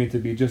 it was meant to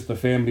be just a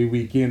family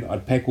weekend,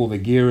 I'd pack all the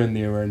gear in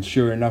there and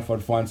sure enough,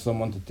 I'd find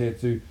someone to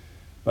tattoo.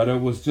 But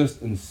it was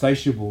just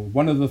insatiable.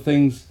 One of the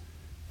things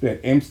that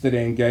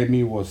Amsterdam gave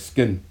me was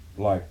skin,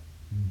 like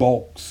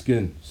bulk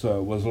skin. So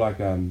it was like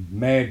a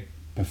mad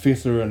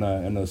professor in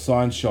a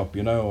science shop,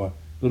 you know, a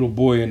little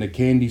boy in a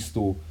candy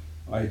store.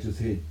 I just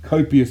had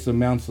copious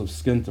amounts of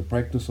skin to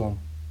practice on.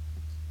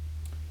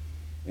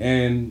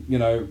 And, you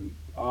know,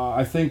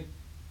 I think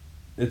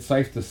it's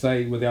safe to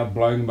say, without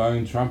blowing my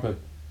own trumpet,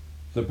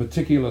 the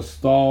particular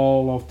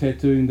style of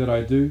tattooing that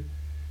I do,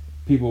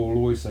 people will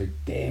always say,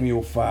 damn,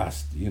 you're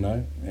fast, you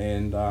know.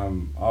 And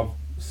I've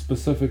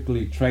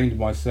specifically trained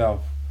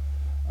myself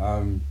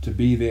to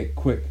be that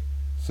quick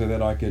so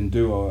that I can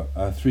do a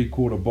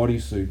 3/4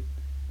 bodysuit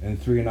in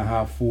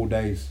 3.5-4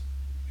 days,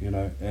 you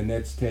know. And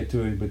that's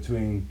tattooing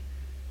between,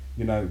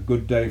 you know,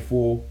 good day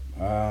 4,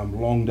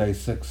 long day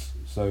 6.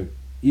 So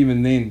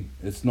even then,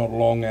 it's not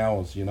long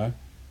hours, you know,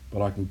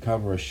 but I can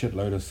cover a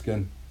shitload of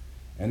skin.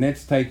 And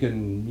that's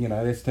taken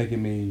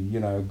me, you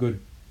know, a good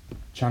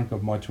chunk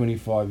of my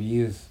 25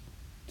 years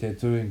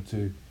tattooing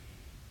to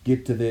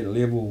get to that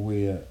level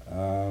where,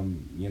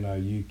 you know,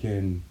 you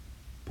can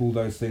pull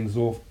those things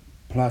off,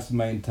 plus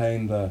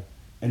maintain the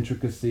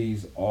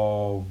intricacies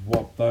of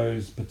what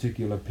those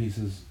particular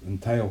pieces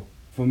entail.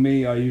 For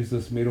me, I use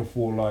this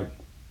metaphor like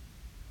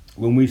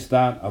when we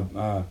start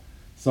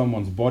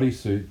someone's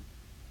bodysuit,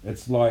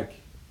 it's like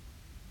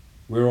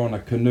we're on a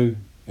canoe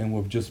and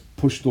we've just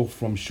pushed off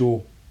from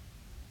shore.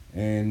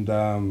 And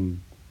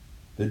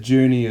the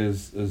journey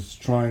is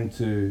trying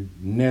to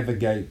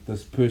navigate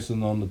this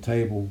person on the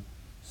table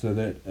so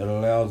that it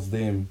allows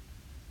them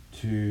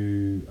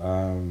to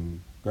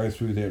go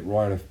through that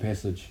rite of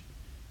passage.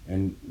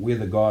 And we're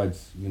the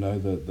guides, you know,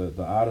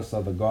 the artists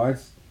are the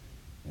guides,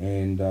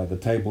 and the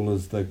table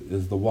is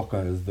the waka,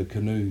 is the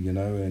canoe, you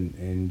know.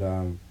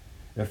 And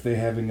if they're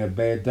having a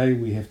bad day,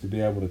 we have to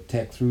be able to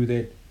tack through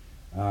that,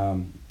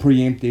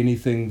 preempt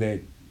anything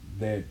that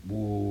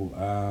will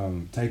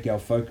take our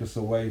focus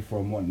away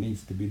from what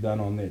needs to be done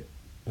on that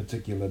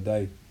particular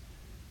day.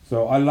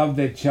 So I love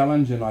that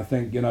challenge, and I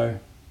think, you know,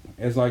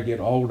 as I get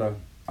older,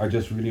 I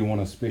just really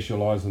want to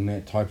specialize in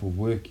that type of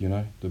work, you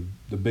know,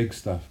 the big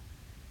stuff.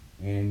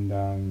 And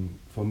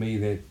for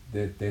me,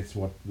 that's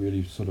what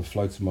really sort of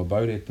floats my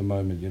boat at the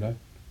moment, you know.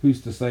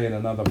 Who's to say in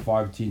another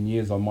 5-10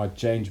 years I might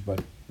change,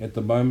 but at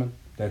the moment,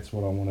 that's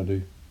what I want to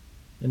do.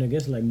 And I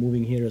guess like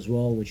moving here as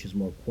well, which is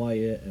more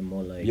quiet and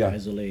more like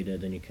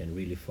isolated, and you can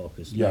really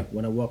focus. Yeah. Like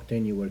when I walked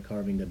in, you were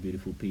carving that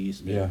beautiful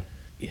piece. Yeah.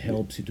 It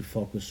helps you to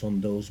focus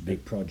on those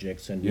big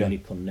projects and really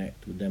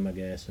connect with them, I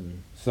guess.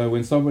 And so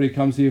when somebody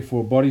comes here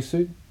for a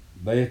bodysuit,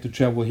 they have to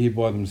travel here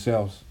by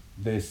themselves.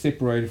 They're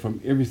separated from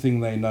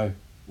everything they know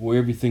or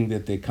everything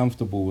that they're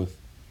comfortable with.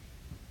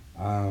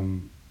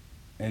 And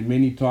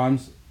many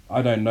times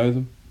I don't know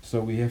them, so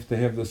we have to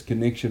have this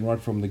connection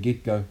right from the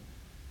get-go.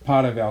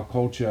 Part of our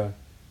culture,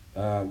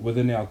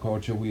 within our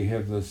culture, we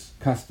have this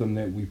custom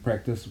that we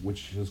practice,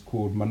 which is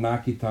called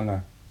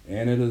manakitanga,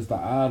 and it is the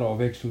art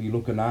of actually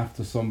looking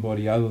after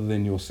somebody other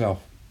than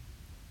yourself.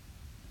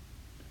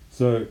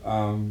 So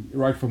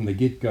right from the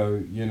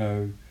get-go, you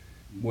know,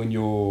 when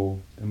you're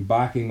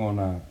embarking on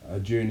a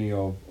journey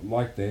of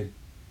like that,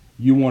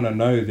 you want to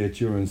know that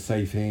you're in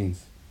safe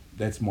hands.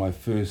 That's my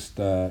first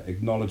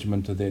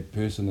acknowledgement to that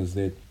person, is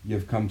that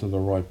you've come to the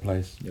right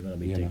place. You're going to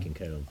be taken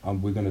care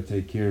of. We're going to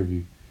take care of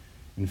you.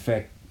 In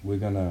fact, we're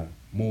going to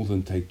more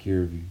than take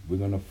care of you. We're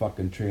going to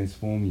fucking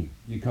transform you.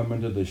 You come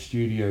into the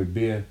studio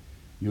bare,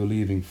 you're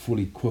leaving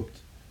fully equipped,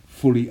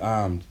 fully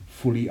armed,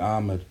 fully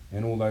armored,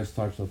 and all those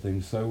types of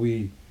things. So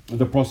we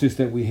the process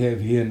that we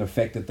have here and the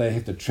fact that they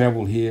have to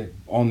travel here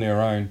on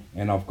their own,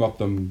 and I've got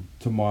them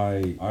to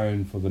my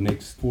own for the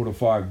next 4 to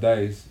 5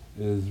 days,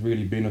 is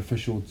really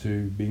beneficial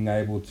to being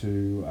able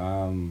to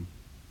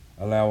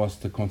allow us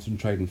to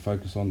concentrate and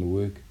focus on the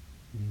work.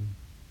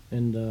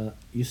 And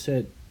you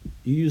said,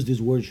 you use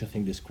this word which I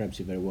think describes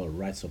it very well,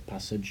 rites of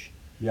passage.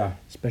 Yeah.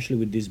 Especially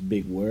with this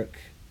big work,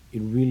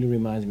 it really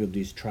reminds me of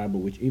this tribal,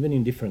 which even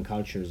in different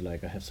cultures,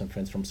 like I have some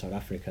friends from South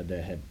Africa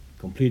that have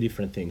completely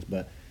different things,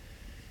 but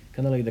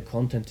kind of like the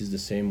content is the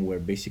same, where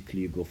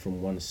basically you go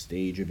from one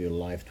stage of your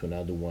life to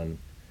another one,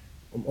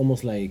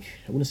 almost like,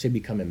 I wouldn't say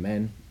become a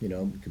man, you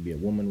know, it could be a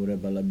woman,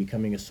 whatever, but like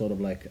becoming a sort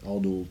of like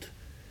adult,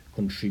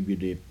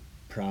 contributive,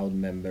 proud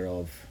member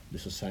of the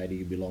society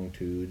you belong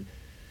to.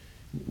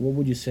 What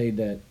would you say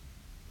that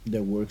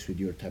works with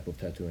your type of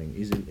tattooing?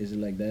 Is it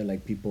like that?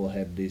 Like people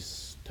have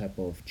this type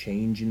of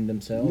change in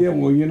themselves? Yeah,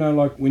 well, you know,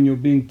 like when you're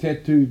being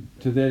tattooed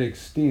to that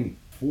extent,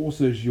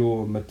 forces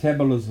your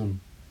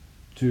metabolism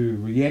to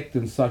react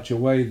in such a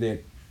way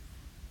that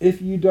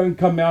if you don't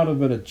come out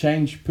of it a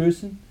changed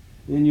person,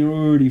 then you're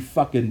already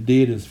fucking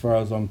dead as far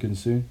as I'm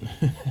concerned.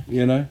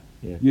 You know?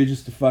 Yeah. You're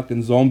just a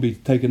fucking zombie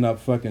taking up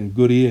fucking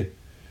good air.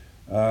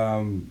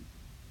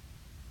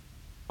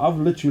 I've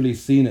literally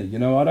seen it, you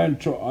know. I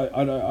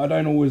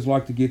don't always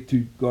like to get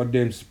too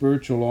goddamn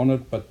spiritual on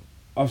it, but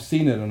I've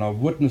seen it and I've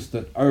witnessed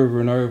it over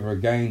and over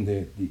again,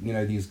 that, you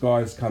know, these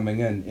guys coming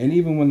in, and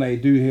even when they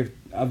do have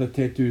other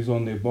tattoos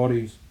on their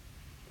bodies,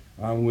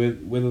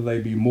 whether they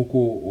be moko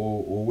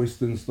or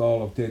Western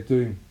style of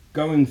tattooing,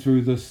 going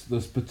through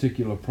this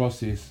particular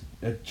process,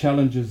 it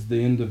challenges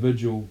the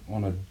individual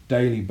on a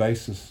daily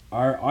basis.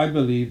 I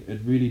believe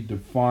it really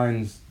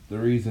defines the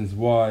reasons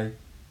why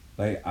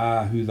they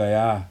are who they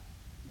are.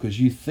 Because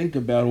you think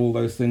about all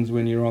those things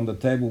when you're on the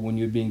table, when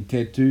you're being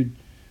tattooed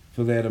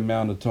for that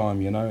amount of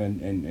time, you know,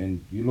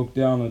 and you look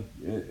down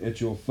at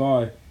your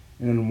thigh,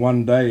 and in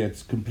one day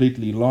it's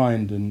completely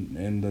lined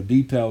and the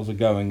details are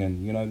going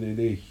in, you know,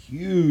 they're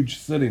huge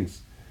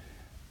sittings.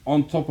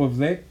 On top of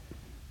that,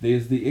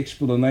 there's the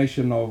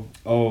explanation of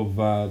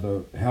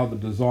how the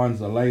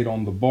designs are laid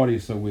on the body,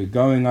 so we're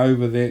going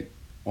over that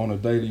on a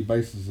daily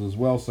basis as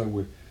well, so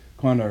we're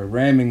kind of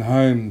ramming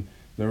home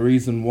the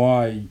reason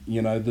why,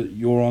 you know, that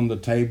you're on the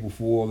table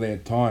for all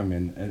that time,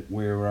 and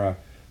we're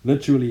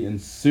literally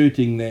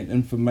inserting that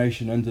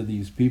information into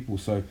these people.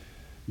 So,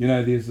 you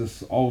know, there's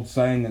this old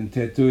saying in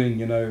tattooing,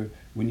 you know,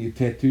 when you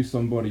tattoo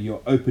somebody,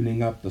 you're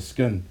opening up the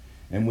skin,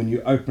 and when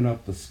you open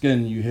up the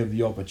skin, you have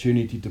the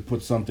opportunity to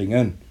put something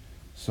in.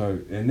 So,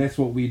 and that's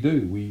what we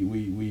do.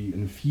 We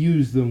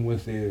infuse them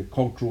with their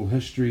cultural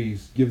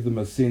histories, give them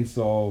a sense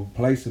of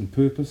place and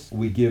purpose.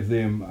 We give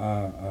them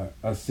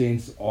a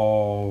sense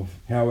of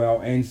how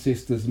our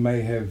ancestors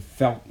may have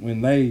felt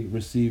when they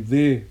received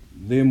their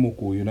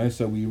moko, you know.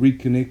 So we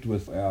reconnect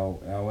with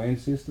our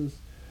ancestors.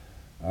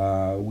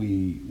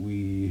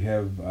 We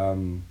have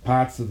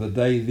parts of the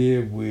day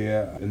there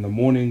where in the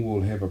morning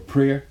we'll have a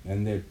prayer,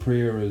 and that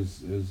prayer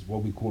is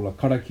what we call a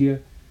karakia.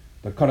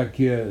 The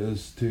karakia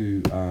is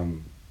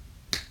to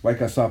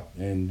wake us up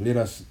and let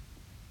us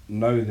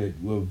know that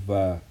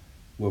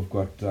we've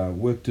got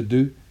work to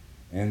do,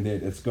 and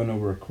that it's going to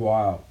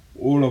require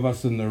all of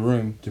us in the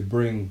room to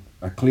bring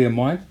a clear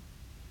mind,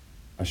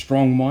 a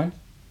strong mind,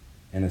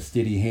 and a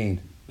steady hand.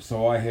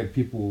 So I have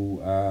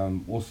people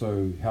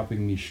also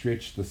helping me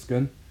stretch the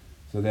skin,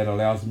 so that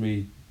allows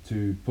me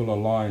to pull a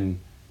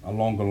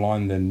longer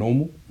line than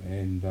normal,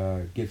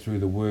 and get through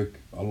the work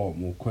a lot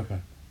more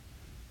quicker.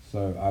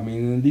 So, I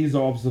mean, these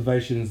are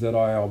observations that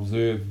I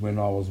observed when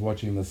I was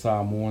watching the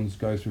Samoans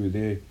go through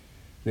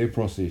their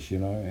process, you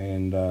know,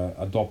 and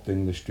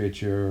adopting the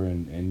stretcher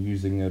and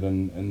using it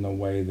in the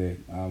way that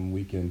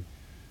we can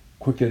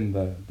quicken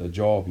the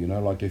job, you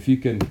know. Like if you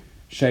can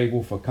shave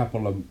off a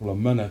couple of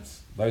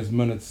minutes, those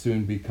minutes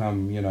soon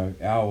become, you know,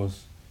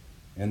 hours,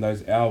 and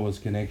those hours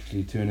can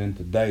actually turn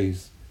into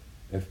days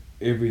if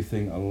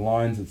everything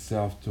aligns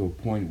itself to a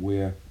point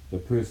where the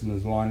person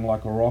is lying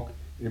like a rock,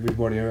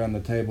 everybody around the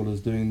table is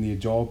doing their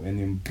job, and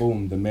then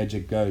boom, the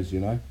magic goes, you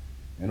know,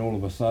 and all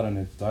of a sudden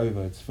it's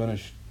over, it's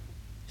finished.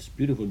 It's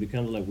beautiful. It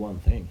becomes like one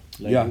thing.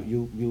 Like yeah.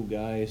 You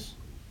guys.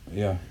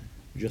 Yeah.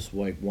 Just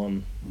like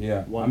one.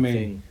 Yeah. One I mean,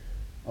 thing.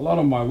 A lot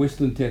of my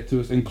Western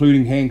tattooists,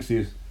 including Hank,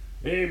 says,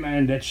 "Hey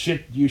man, that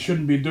shit, you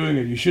shouldn't be doing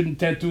it. You shouldn't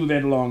tattoo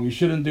that long. You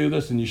shouldn't do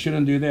this and you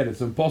shouldn't do that.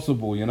 It's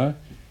impossible, you know."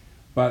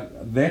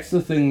 But that's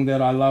the thing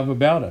that I love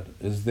about it,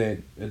 is that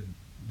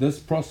this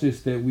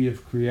process that we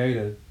have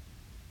created,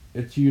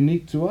 it's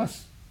unique to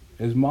us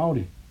as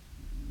Māori.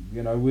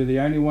 You know, we're the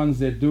only ones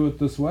that do it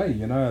this way.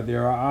 You know,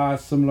 there are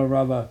similar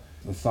other,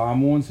 the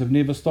Samoans have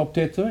never stopped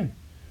tattooing.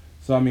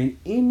 So, I mean,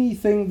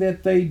 anything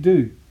that they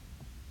do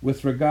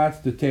with regards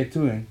to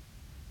tattooing,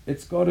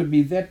 it's got to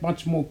be that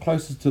much more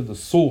closer to the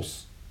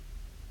source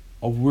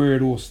of where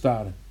it all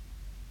started.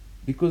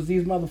 Because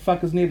these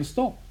motherfuckers never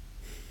stopped.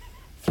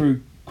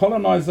 Through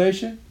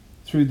colonization,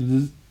 through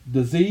the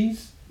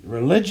disease,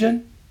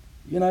 religion.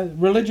 You know,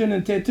 religion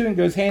and tattooing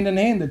goes hand in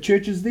hand. The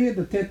church is there,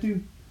 the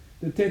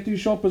tattoo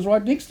shop is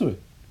right next to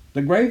it.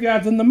 The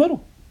graveyard's in the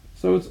middle.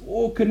 So it's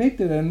all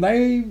connected, and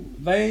they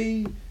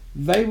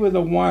were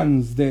the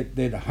ones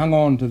that hung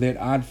on to that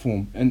art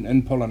form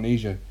in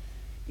Polynesia.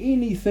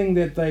 Anything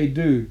that they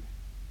do,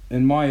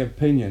 in my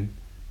opinion,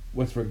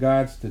 with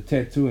regards to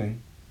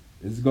tattooing,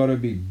 has got to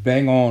be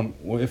bang on,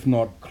 or if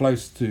not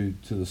close to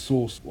the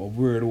source of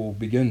where it all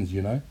begins,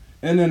 you know.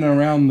 In and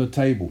around the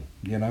table,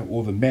 you know,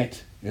 or the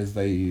mat as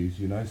they use,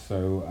 you know.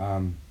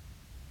 So,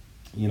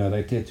 you know,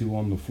 they tattoo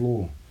on the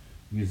floor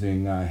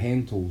using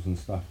hand tools and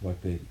stuff like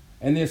that.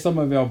 And there's some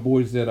of our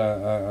boys that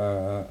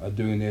are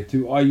doing that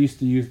too. I used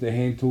to use the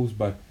hand tools,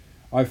 but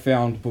I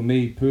found, for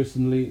me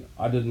personally,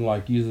 I didn't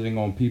like using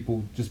on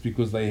people just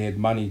because they had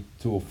money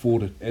to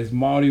afford it. As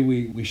Māori,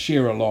 we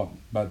share a lot,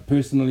 but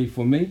personally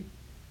for me,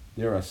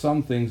 there are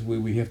some things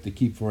where we have to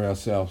keep for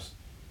ourselves.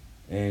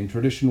 And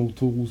traditional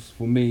tools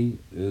for me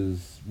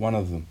is one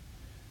of them.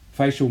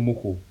 Facial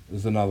moko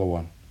is another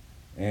one.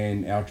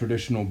 And our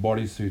traditional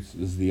bodysuits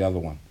is the other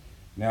one.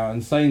 Now,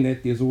 in saying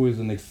that, there's always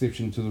an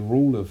exception to the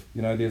rule of,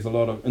 you know, there's a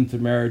lot of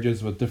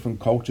intermarriages with different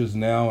cultures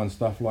now and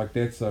stuff like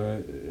that.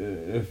 So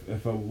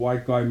if a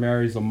white guy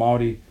marries a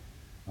Māori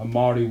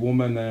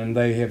woman and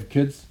they have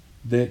kids,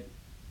 that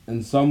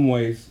in some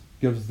ways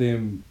gives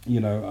them, you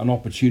know, an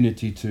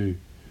opportunity to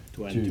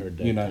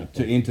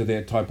enter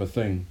that type of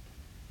thing.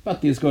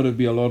 But there's got to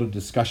be a lot of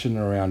discussion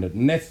around it.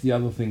 And that's the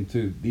other thing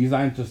too. These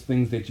aren't just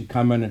things that you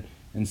come in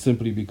and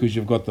simply because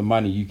you've got the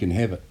money, you can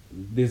have it.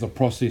 There's a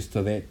process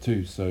to that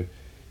too. So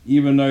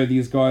even though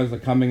these guys are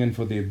coming in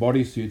for their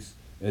bodysuits,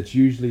 it's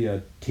usually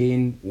a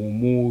 10 or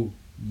more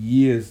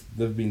years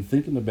they've been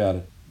thinking about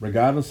it.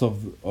 Regardless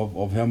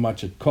of how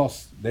much it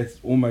costs, that's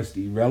almost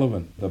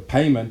irrelevant. The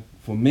payment,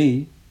 for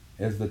me,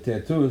 as the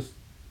tattooist,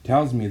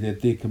 tells me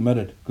that they're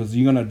committed. Because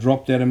you're going to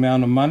drop that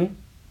amount of money,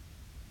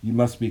 you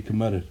must be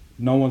committed.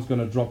 No one's going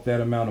to drop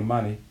that amount of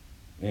money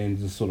and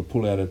just sort of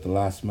pull out at the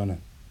last minute.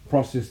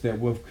 Process that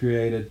we've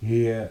created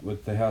here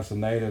with the House of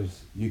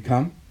Natives, you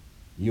come,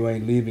 you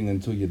ain't leaving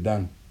until you're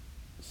done.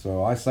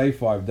 So I say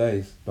 5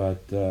 days,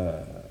 but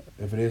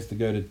if it has to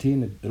go to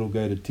 10, it'll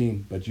go to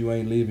 10, but you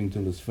ain't leaving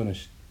till it's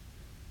finished.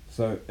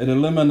 So it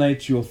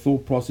eliminates your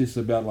thought process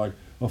about like,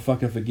 oh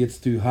fuck, if it gets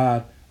too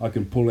hard, I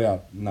can pull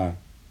out. No,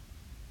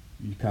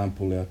 you can't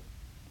pull out.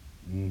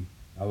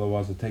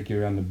 Otherwise I'll take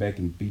you around the back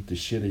and beat the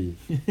shit out of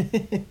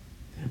you.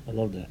 I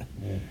love that.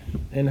 Yeah.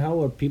 And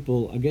how are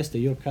people, I guess that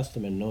your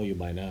customers know you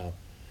by now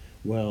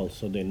well,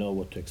 so they know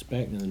what to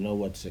expect and they know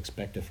what's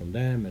expected from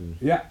them, and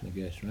yeah, I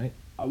guess, right?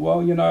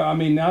 Well, you know, I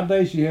mean,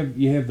 nowadays you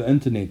have the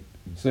internet.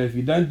 So if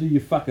you don't do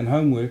your fucking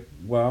homework,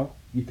 well,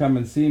 you come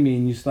and see me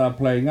and you start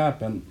playing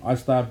up and I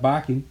start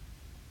barking.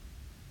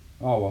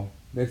 Oh, well,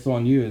 that's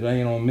on you. It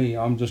ain't on me.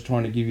 I'm just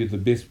trying to give you the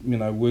best, you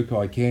know, work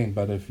I can.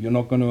 But if you're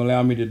not going to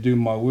allow me to do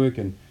my work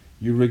and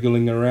you're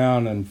wriggling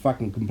around and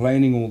fucking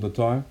complaining all the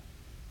time,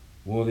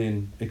 well,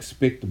 then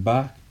expect to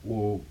bark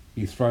or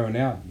be thrown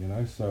out, you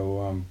know.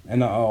 So,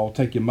 and I'll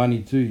take your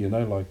money too, you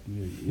know, like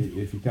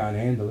if you can't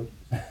handle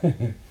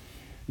it.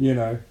 You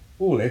know,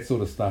 all that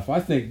sort of stuff. I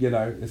think, you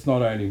know, it's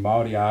not only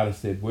Māori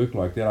artists that work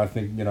like that. I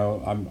think, you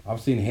know, I've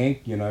seen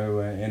Hank, you know,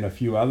 and a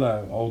few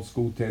other old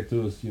school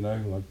tattooists, you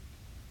know, like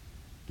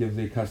give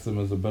their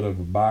customers a bit of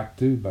a bark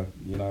too. But,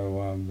 you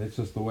know, that's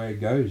just the way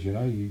it goes, you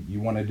know. You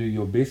want to do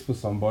your best for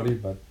somebody,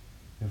 but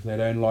if they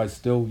don't lie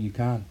still, you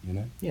can't, you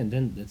know. Yeah, and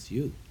then that's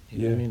you. You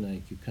know what I mean?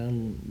 Like,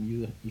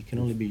 you can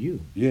only be you.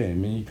 Yeah, I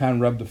mean, you can't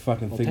rub the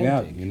fucking thing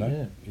out, you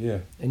know. Yeah.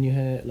 And you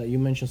have, like you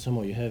mentioned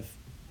somewhere, you have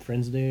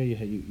friends there,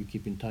 you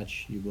keep in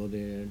touch, you go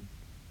there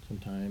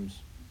sometimes.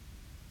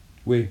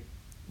 Where?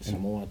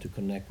 Samoa, to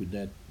connect with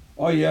that.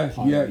 Oh yeah.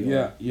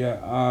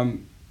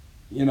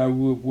 You know,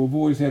 we've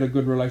always had a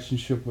good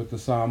relationship with the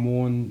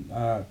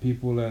Samoan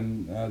people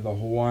and the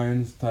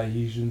Hawaiians,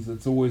 Tahitians.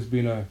 It's always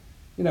been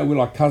you know, we're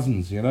like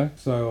cousins, you know.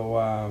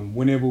 So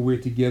whenever we're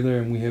together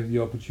and we have the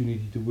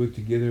opportunity to work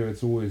together,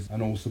 it's always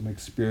an awesome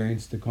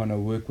experience to kind of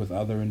work with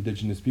other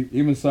Indigenous people.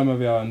 Even some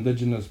of our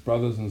Indigenous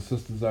brothers and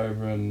sisters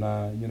over in,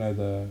 you know,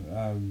 the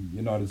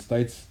United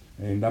States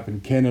and up in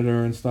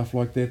Canada and stuff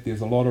like that.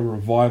 There's a lot of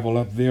revival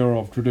up there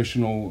of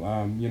traditional,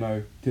 you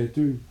know,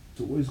 tattoo.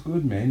 It's always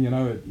good, man. You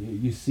know,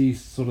 you see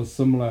sort of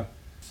similar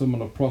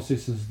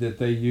processes that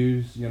they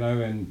use, you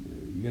know,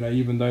 and, you know,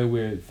 even though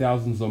we're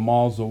thousands of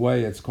miles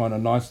away, it's kind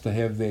of nice to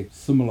have that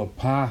similar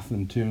path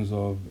in terms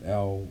of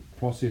our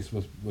process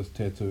with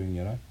tattooing,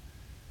 you know.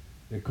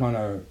 It kind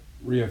of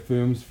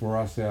reaffirms for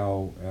us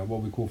our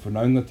what we call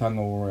whanaungatanga,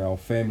 or our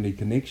family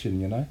connection,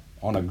 you know,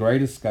 on a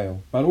greater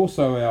scale. But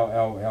also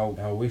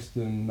our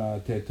Western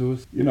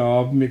tattooists. You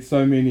know, I've met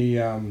so many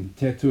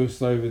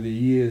tattooists over the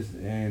years,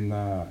 and,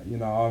 you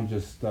know, I'm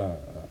just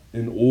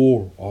in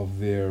awe of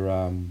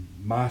their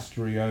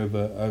mastery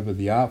over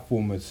the art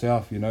form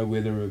itself, you know,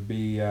 whether it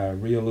be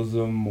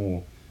realism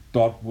or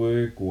dot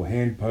work or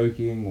hand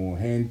poking or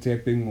hand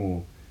tapping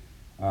or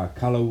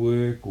colour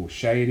work or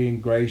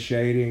shading, grey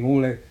shading,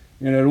 all that.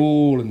 And it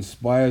all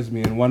inspires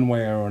me in one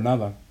way or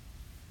another,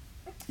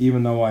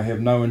 even though I have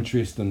no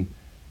interest in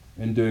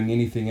doing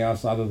anything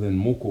else other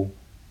than moko.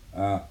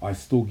 I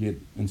still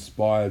get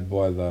inspired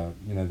by the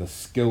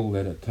skill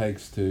that it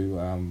takes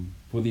to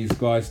for these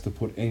guys to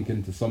put ink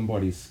into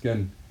somebody's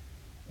skin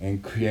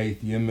and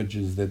create the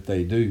images that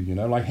they do.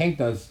 Like Hank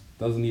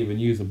doesn't even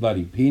use a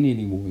bloody pen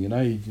anymore.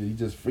 He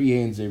just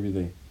freehands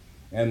everything,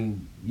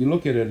 and you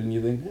look at it and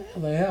you think,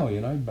 how the hell,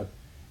 But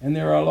and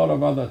there are a lot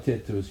of other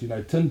tattooists.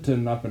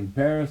 Tintin up in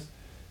Paris,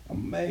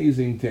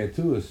 amazing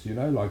tattooists.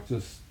 Like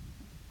just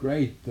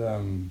great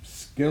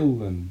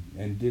skill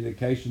and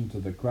dedication to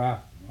the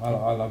craft. I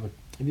love it.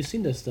 Have you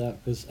seen that stuff?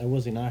 Because I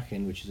was in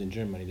Aachen, which is in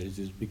Germany. There is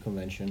this big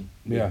convention.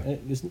 Yeah.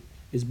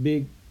 It's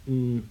big.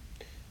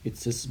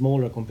 It's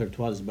smaller compared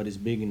to others, but it's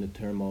big in the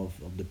term of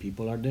the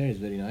people are there. It's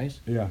very nice.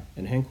 Yeah.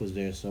 And Hank was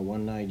there. So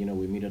one night,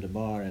 we meet at a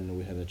bar and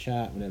we have a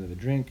chat, we have a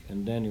drink.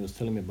 And then he was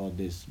telling me about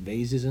these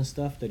vases and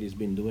stuff that he's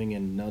been doing.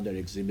 And now they're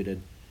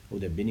exhibited, or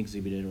they've been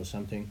exhibited or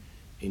something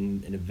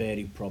in a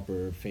very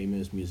proper,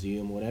 famous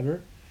museum,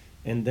 whatever.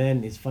 And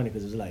then it's funny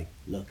because it's like,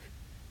 look,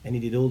 and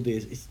he did all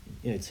this.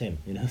 It's him.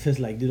 It's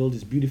like did all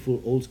these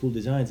beautiful old school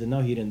designs, and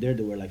now here and there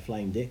they were like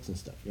flying dicks and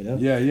stuff.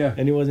 Yeah.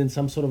 And he was in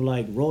some sort of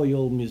like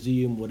royal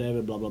museum,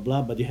 whatever, blah blah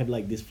blah. But you have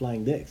like these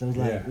flying dicks, and I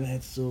was like,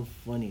 that's so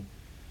funny.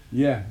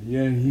 Yeah.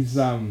 He's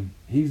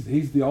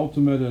the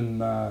ultimate in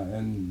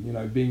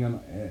being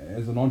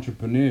as an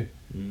entrepreneur.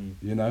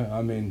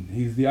 I mean,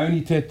 he's the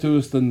only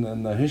tattooist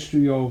in the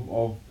history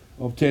of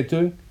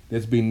tattooing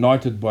that's been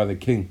knighted by the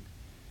king.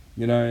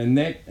 And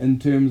that in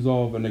terms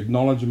of an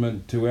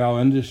acknowledgement to our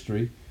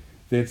industry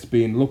that's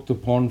been looked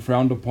upon,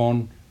 frowned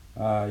upon,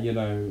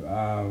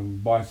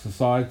 by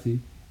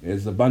society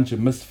as a bunch of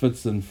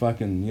misfits and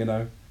fucking,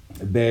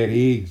 bad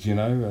eggs,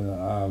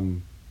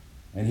 And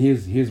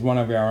here's one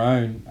of our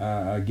own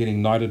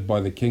getting knighted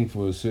by the king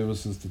for his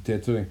services to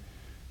tattooing.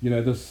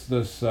 This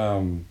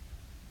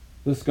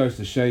goes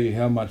to show you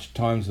how much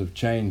times have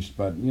changed.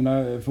 But,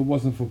 if it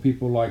wasn't for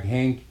people like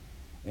Hank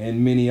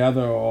and many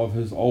other of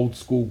his old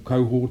school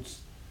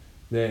cohorts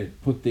that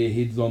put their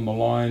heads on the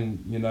line,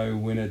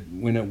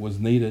 when it was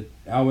needed,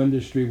 our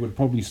industry would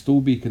probably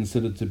still be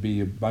considered to be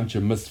a bunch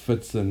of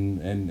misfits and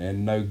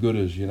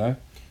no-gooders,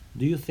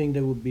 Do you think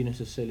that would be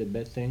necessarily a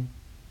bad thing,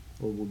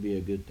 or would be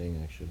a good thing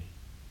actually?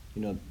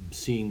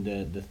 Seeing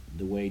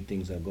the way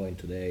things are going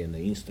today and the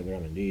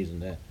Instagram and this and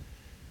that.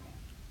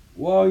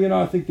 Well,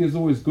 I think there's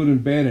always good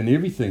and bad in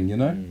everything,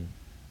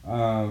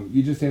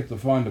 You just have to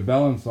find a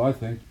balance, I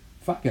think.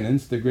 Fucking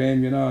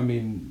Instagram, I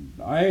mean,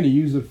 I only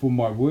use it for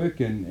my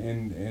work and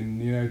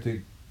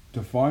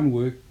to find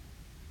work.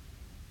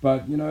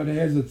 But it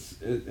has its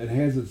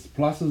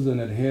pluses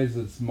and it has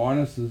its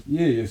minuses.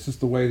 Yeah, it's just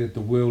the way that the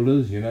world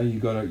is. You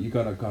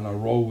gotta kind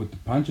of roll with the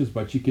punches,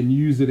 but you can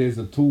use it as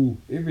a tool.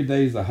 Every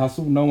day is a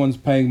hustle. No one's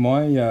paying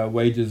my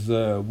wages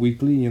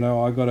weekly.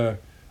 I gotta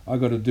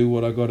do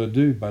what I gotta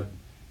do. But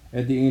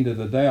at the end of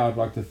the day, I'd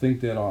like to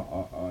think that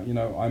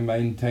I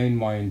maintain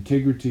my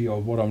integrity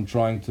of what I'm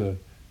trying to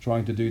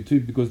do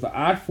too, because the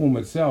art form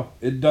itself,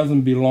 it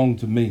doesn't belong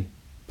to me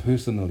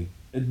personally.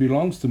 It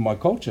belongs to my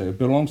culture. It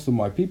belongs to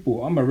my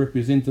people. I'm a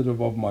representative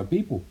of my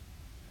people.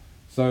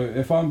 So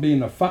if I'm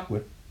being a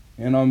fuckwit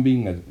and I'm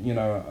being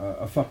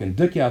a fucking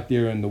dick out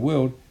there in the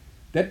world,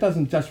 that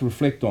doesn't just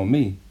reflect on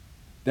me.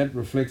 That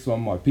reflects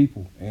on my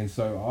people. And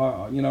so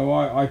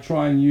I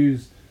try and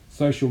use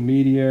social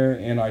media,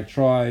 and I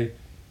try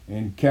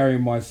and carry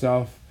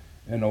myself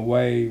in a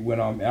way when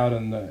I'm out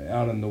in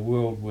the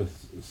world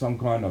with some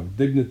kind of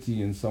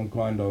dignity and some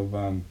kind of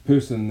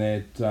person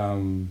that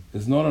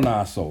is not an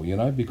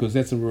arsehole, because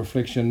that's a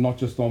reflection not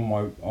just on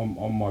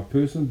my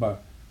person,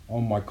 but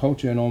on my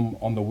culture and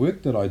on the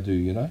work that I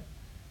do,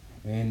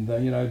 And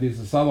there's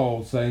this other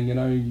old saying,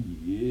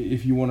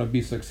 if you want to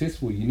be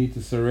successful, you need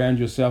to surround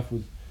yourself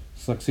with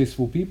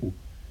successful people.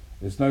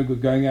 It's no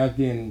good going out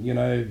there and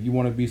if you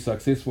want to be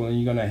successful and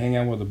you're going to hang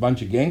out with a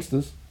bunch of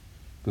gangsters,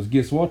 because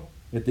guess what?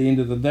 At the end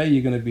of the day,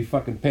 you're going to be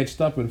fucking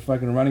patched up and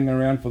fucking running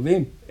around for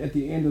them. At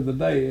the end of the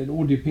day, it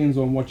all depends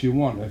on what you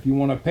want. If you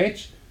want to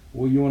patch,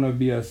 or you want to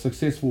be a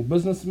successful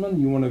businessman,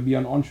 you want to be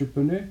an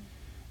entrepreneur,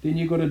 then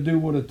you got to do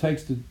what it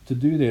takes to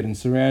do that, and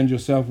surround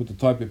yourself with the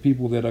type of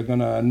people that are going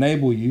to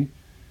enable you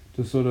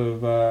to sort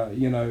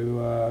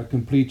of,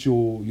 complete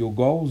your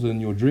goals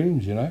and your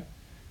dreams,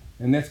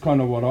 And that's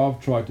kind of what I've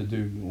tried to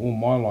do all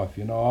my life,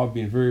 I've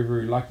been very,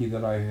 very lucky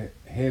that I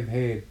have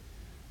had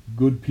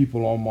good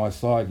people on my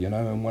side,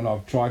 and when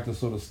I've tried to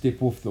sort of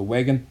step off the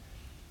wagon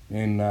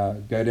and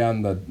go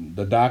down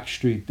the dark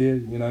street there,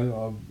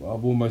 I've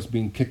almost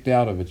been kicked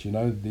out of it,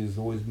 There's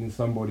always been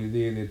somebody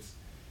there that's,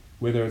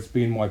 whether it's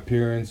been my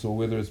parents or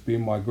whether it's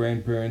been my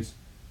grandparents,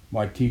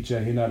 my teacher,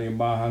 Hinari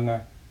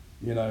Mahanga,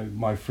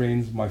 my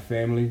friends, my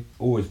family,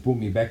 always put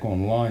me back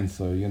online.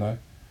 So,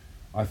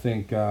 I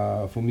think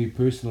for me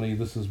personally,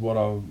 this is what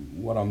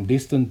I'm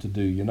destined to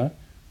do,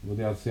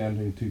 without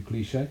sounding too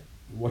cliche.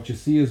 What you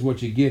see is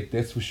what you get,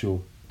 that's for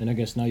sure. And I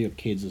guess now your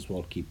kids as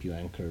well keep you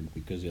anchored,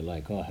 because you're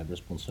like, I have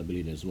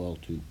responsibility as well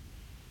to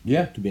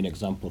Yeah. to be an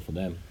example for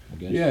them, I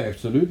guess. Yeah,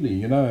 absolutely.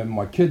 You know, and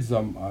my kids,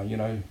 you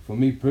know, for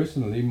me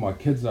personally, my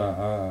kids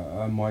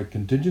are my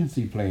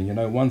contingency plan. You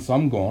know, once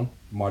I'm gone,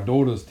 my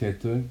daughter's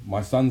tattooing,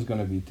 my son's going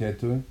to be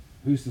tattooing.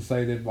 Who's to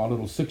say that my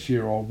little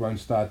 6-year-old won't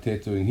start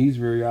tattooing? He's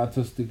very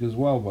artistic as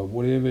well, but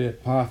whatever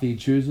path he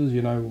chooses,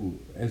 you know,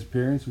 as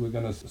parents, we're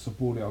going to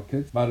support our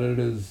kids. But it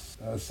is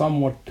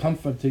somewhat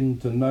comforting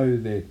to know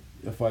that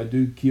if I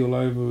do keel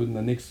over in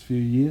the next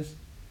few years,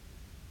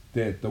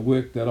 that the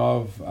work that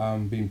I've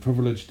been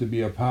privileged to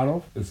be a part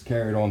of is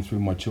carried on through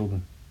my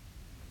children.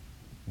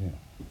 Yeah.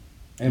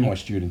 And my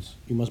students.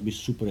 You must be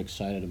super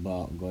excited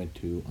about going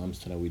to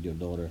Amsterdam with your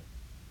daughter.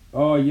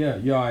 Oh yeah,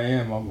 I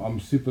am. I'm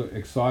super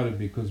excited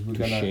because we're To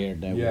gonna share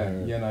that with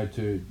her.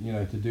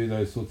 to do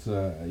those sorts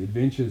of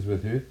adventures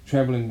with her.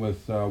 Traveling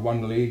with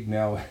one leg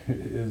now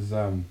is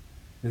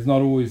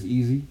not always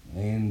easy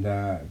and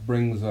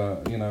brings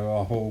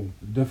a whole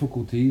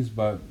difficulties.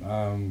 But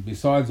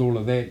besides all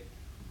of that,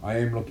 I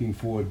am looking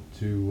forward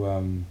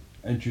to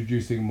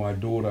introducing my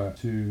daughter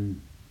to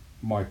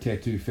my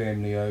tattoo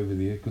family over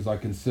there, because I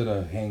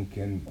consider Hank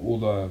and all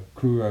the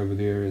crew over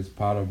there as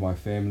part of my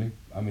family.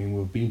 I mean,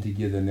 we've been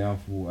together now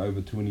for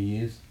over 20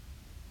 years.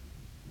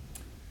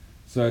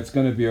 So it's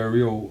going to be a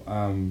real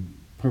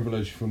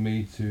privilege for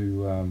me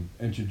to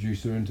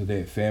introduce her into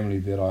that family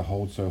that I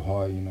hold so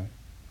high, you know.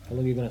 How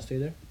long are you going to stay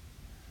there?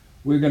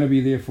 We're going to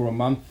be there for a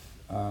month,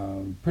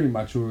 pretty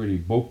much already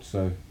booked.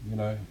 So, you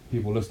know,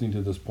 people listening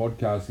to this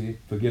podcast here,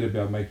 forget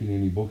about making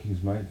any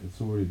bookings, mate.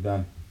 It's already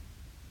done.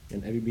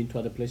 And have you been to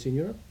other places in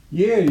Europe?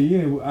 Yeah.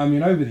 I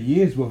mean, over the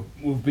years,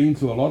 we've been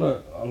to a lot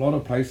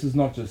of places,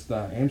 not just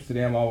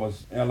Amsterdam. I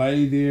was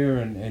LA there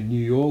and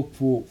New York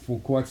for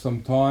quite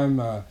some time.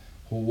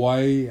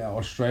 Hawaii,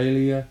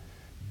 Australia,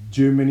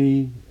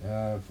 Germany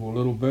for a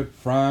little bit,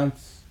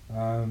 France.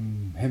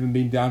 Haven't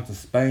been down to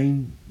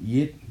Spain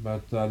yet,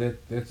 but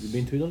that's. You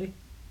been to Italy?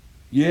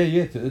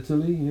 Yeah, to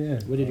Italy.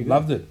 Yeah, Where did you go?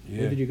 Loved it. Yeah.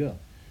 Where did you go?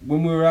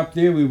 When we were up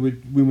there, we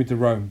went to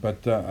Rome,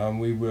 but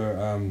we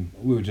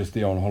were just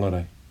there on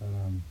holiday.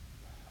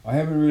 I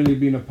haven't really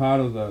been a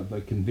part of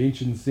the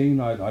convention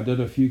scene. I did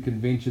a few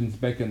conventions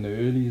back in the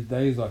early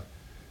days.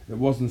 It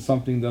wasn't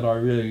something that I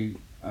really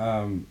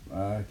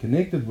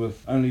connected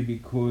with, only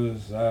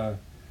because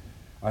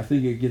I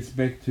think it gets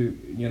back to,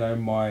 you know,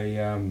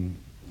 my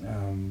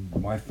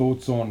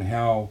thoughts on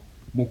how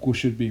moko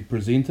should be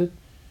presented,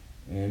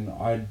 and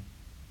I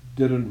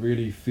didn't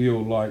really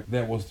feel like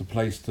that was the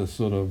place to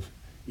sort of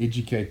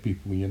educate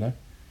people, you know.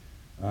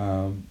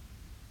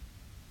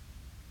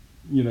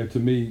 To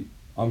me,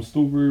 I'm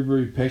still very,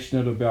 very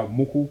passionate about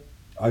moko.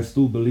 I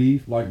still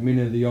believe, like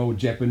many of the old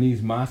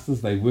Japanese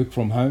masters, they work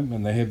from home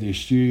and they have their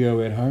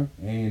studio at home.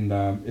 And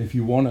if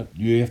you want it,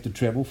 you have to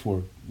travel for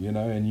it, you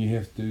know, and you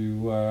have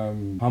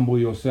to humble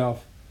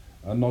yourself,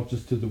 not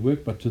just to the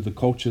work, but to the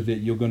culture that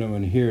you're going to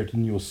inherit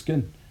in your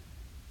skin.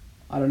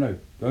 I don't know.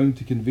 Going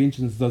to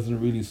conventions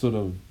doesn't really sort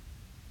of,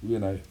 you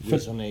know,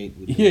 fit. Resonate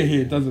with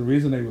It doesn't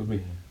resonate with me.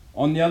 Yeah.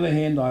 On the other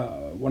hand,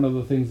 one of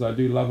the things I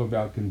do love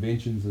about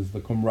conventions is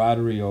the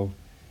camaraderie of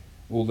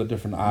all the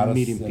different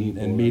artists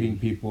and meeting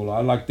people.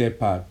 I like that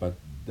part, but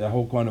the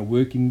whole kind of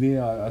working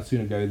there, I'd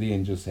sooner go there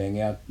and just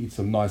hang out, eat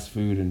some nice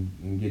food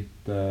and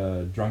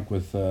get drunk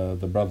with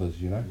the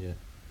brothers, you know. Yeah.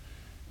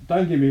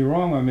 Don't get me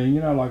wrong, I mean, you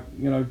know, like,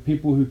 you know,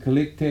 people who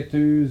collect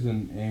tattoos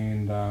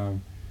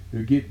and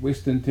who get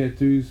Western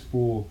tattoos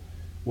for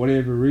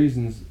whatever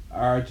reasons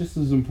are just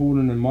as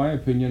important, in my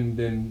opinion,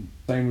 than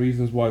same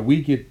reasons why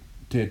we get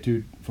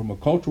tattooed from a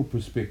cultural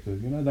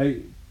perspective. You know,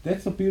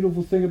 that's the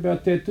beautiful thing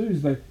about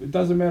tattoos. It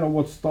doesn't matter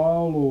what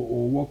style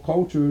or what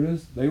culture it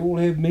is, they all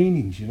have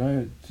meanings, you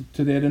know,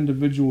 to that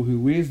individual who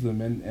wears them,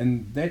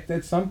 and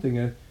that's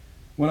something.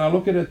 When I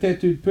look at a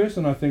tattooed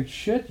person, I think,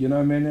 shit, you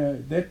know,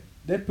 man,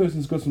 that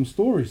person's got some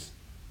stories,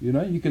 you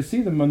know, you can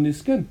see them on their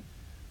skin.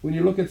 When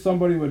you look at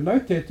somebody with no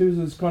tattoos,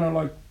 it's kind of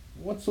like,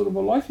 what sort of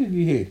a life have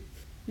you had?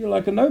 You're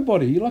like a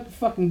nobody. You're like a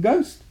fucking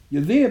ghost.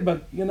 You're there,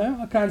 but, you know,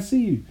 I can't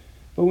see you.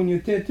 But when you're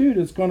tattooed,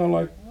 it's kind of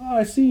like, oh,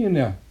 I see you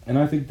now. And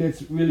I think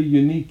that's really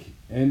unique.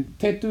 And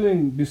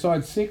tattooing,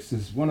 besides sex,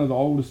 is one of the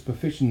oldest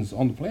professions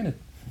on the planet.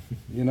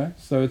 You know?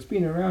 So it's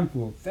been around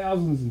for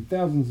thousands and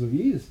thousands of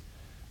years.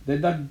 They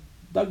dug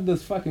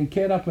this fucking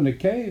cat up in a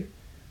cave.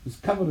 It was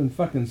covered in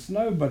fucking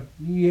snow, but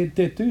he had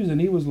tattoos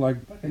and he was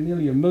like fucking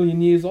nearly 1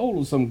 million years old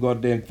or some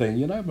goddamn thing,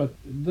 you know? But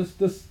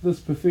this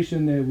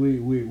profession that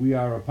we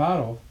are a part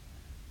of,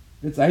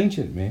 it's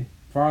ancient, man.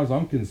 As far as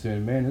I'm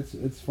concerned, man,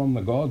 it's from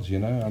the gods, you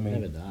know. I mean,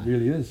 never die. It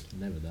really is.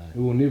 Never die. It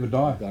will never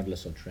die.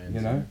 Regardless of trends.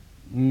 You know?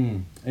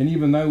 And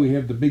even though we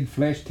have the big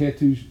flash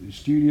tattoo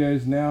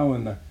studios now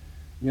and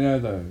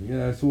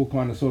it's all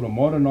kind of sort of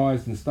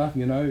modernized and stuff,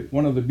 you know,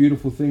 one of the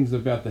beautiful things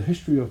about the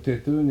history of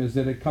tattooing is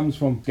that it comes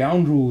from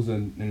scoundrels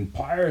and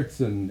pirates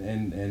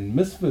and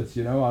misfits,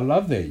 you know. I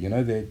love that, you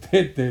know, that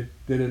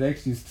it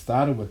actually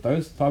started with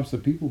those types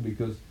of people,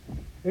 because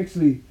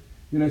actually,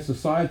 you know,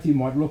 society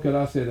might look at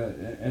us in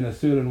a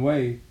certain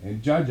way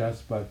and judge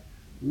us, but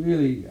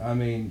really, I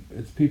mean,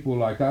 it's people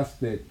like us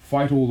that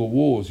fight all the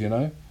wars, you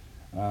know.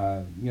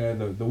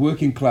 the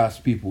working class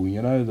people,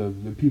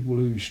 the people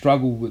who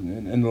struggle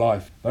in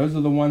life. Those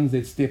are the ones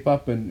that step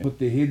up and put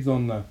their heads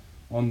on the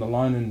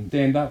line and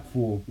stand up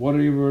for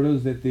whatever it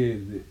is that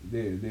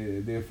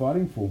they're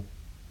fighting for.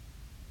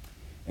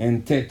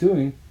 And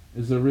tattooing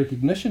is a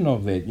recognition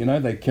of that.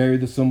 They carry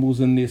the symbols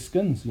in their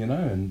skins,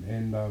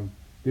 and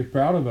they're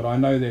proud of it. I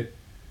know that,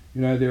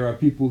 there are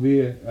people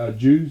there,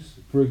 Jews,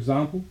 for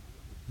example,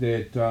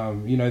 that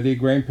their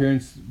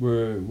grandparents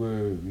were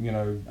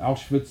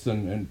Auschwitz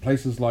and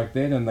places like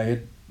that, and they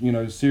had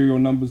serial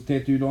numbers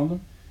tattooed on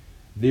them.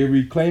 They're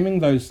reclaiming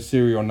those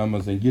serial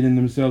numbers and getting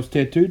themselves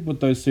tattooed with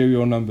those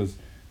serial numbers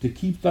to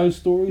keep those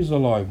stories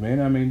alive, man.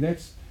 I mean,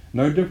 that's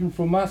no different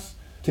from us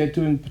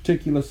tattooing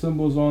particular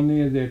symbols on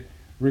there that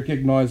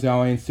recognize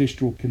our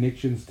ancestral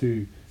connections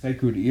to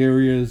sacred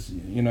areas,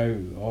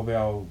 of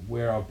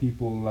where our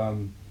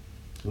people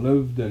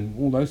lived and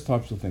all those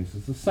types of things.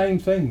 It's the same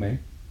thing, man.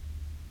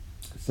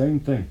 Same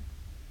thing.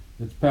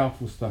 It's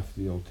powerful stuff,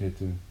 the old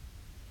tattoo.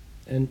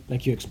 And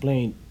like you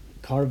explained,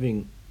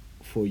 carving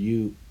for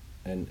you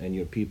and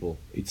your people,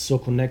 it's so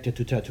connected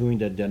to tattooing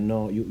that they're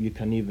not, you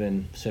can't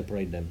even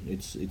separate them.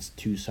 It's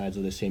two sides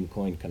of the same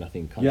coin kind of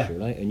thing, culture,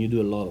 right? And you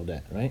do a lot of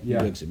that, right? Yeah. You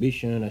do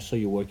exhibition. I saw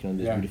you working on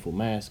this beautiful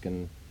mask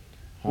and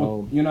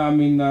how...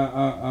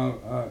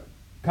 Well,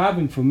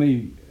 carving for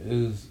me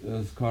is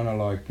kind of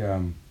like...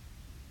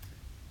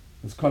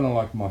 it's kind of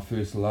like my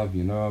first love,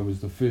 It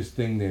was the first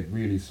thing that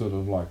really sort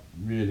of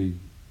really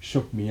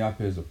shook me up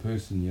as a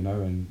person,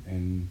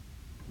 and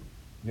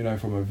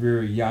from a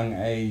very young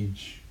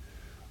age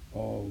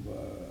of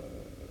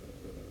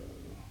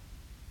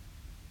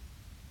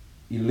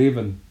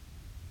 11,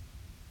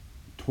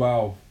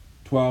 12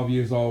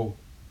 years old,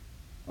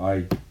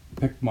 I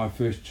picked my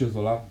first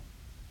chisel up,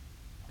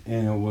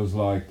 and it was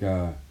like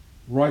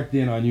right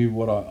then I knew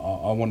what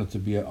I wanted to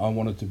be. I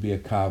wanted to be a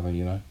carver,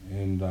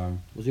 And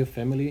was your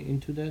family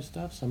into that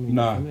stuff? Family,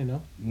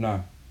 no.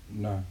 No.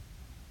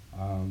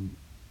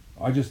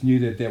 I just knew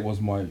that was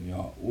my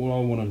all I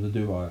wanted to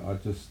do. I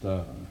just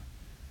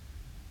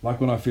like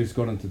when I first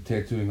got into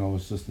tattooing, I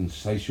was just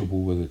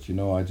insatiable with it.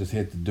 I just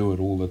had to do it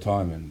all the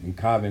time, and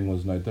carving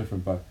was no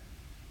different. But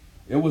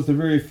it was the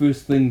very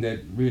first thing that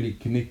really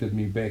connected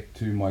me back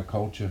to my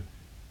culture.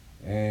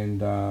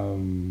 And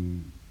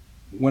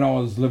when I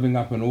was living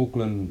up in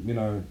Auckland,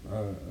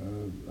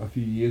 a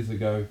few years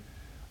ago,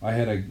 I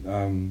had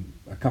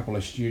a couple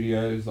of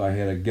studios. I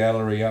had a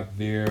gallery up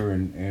there,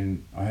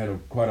 and I had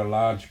quite a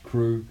large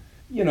crew.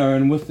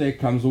 And with that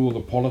comes all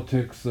the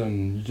politics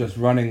and just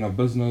running a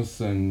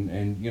business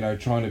and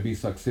trying to be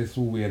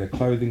successful. We had a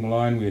clothing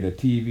line, we had a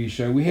TV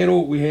show, we had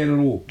it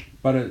all.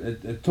 But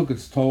it took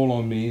its toll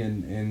on me,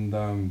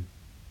 and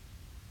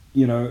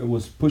it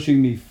was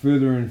pushing me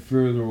further and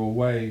further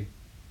away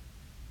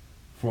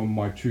from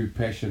my true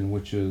passion,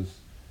 which is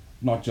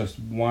not just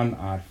one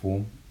art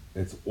form,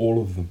 it's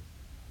all of them.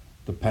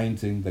 The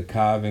painting, the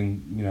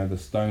carving, the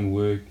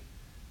stonework,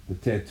 the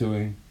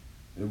tattooing.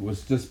 It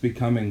was just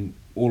becoming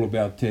all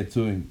about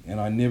tattooing, and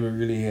I never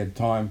really had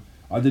time.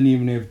 I didn't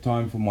even have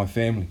time for my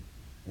family.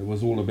 It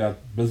was all about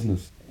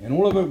business, and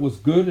all of it was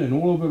good, and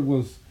all of it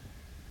was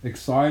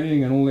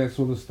exciting and all that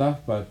sort of stuff,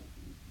 but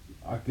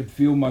I could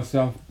feel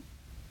myself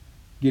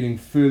getting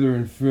further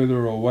and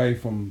further away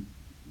from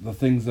the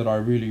things that I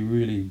really,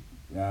 really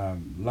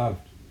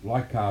loved,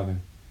 like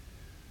carving.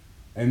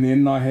 And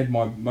then I had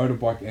my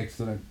motorbike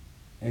accident,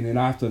 and then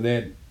after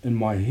that, in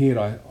my head,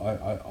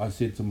 I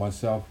said to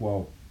myself,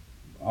 well,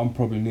 I'm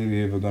probably never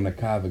ever going to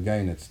carve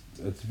again. It's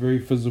very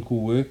physical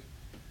work.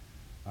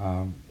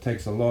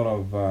 Takes a lot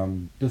of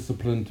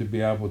discipline to be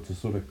able to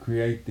sort of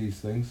create these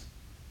things.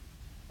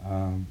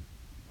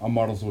 I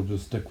might as well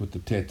just stick with the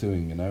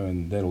tattooing,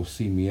 and that'll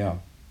see me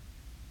out.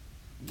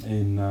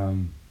 And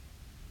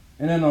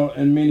then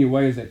in many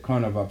ways that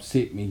kind of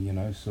upset me,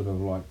 sort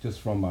of like just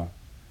from a,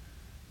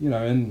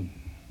 in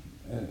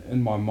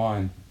my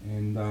mind.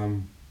 And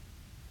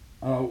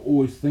I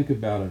always think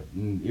about it,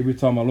 and every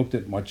time I looked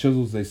at my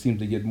chisels, they seemed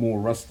to get more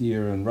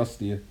rustier and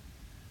rustier,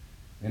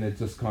 and it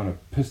just kind of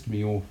pissed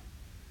me off.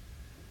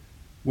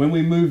 When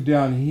we moved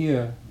down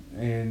here,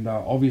 and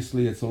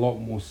obviously it's a lot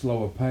more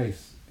slower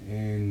pace,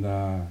 and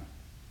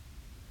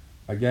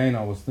again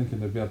I was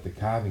thinking about the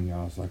carving.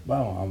 I was like,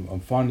 well,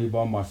 I'm finally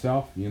by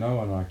myself, and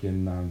I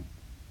can,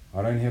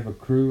 I don't have a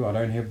crew, I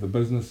don't have the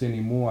business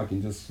anymore, I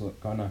can just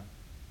kind of,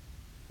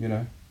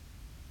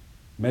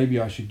 maybe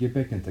I should get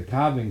back into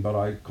carving, but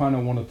I kind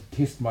of wanted to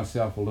test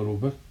myself a little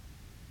bit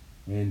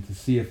and to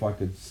see if I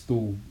could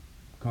still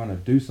kind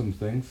of do some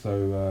things.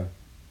 So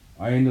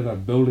I ended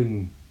up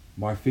building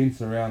my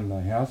fence around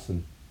the house,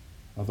 and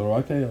I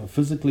thought, okay,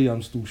 physically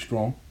I'm still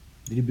strong.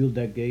 Did you build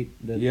that gate?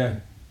 Yeah.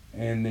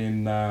 And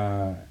then,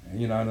 and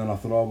then I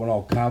thought, well,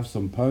 I'll carve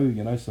some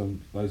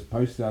those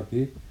posts out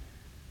there.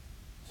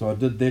 So I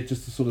did that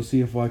just to sort of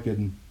see if I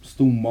could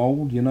still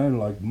mold,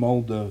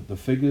 mold the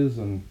figures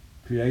and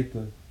create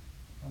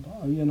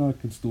I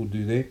can still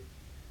do that.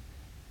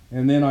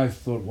 And then I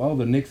thought, well,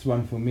 the next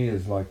one for me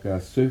is like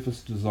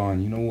surface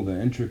design, all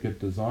the intricate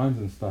designs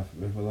and stuff,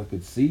 if I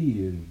could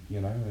see and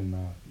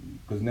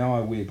because now I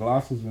wear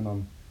glasses when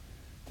I'm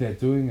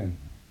tattooing, and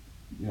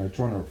you know,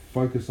 trying to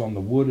focus on the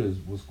wood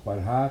was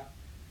quite hard.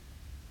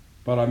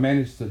 But I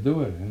managed to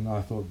do it, and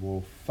I thought,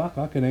 well, fuck,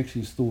 I can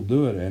actually still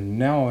do it, and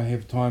now I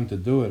have time to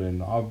do it.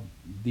 And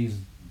these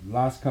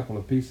last couple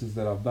of pieces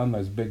that I've done,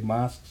 those big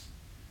masks,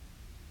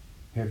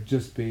 have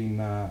just been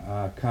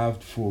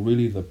carved for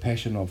really the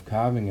passion of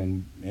carving,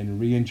 and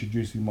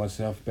reintroducing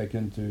myself back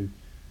into,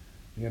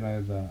 you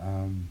know,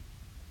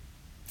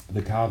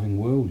 the carving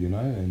world, you know.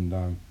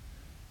 And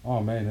oh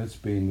man, it's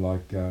been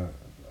like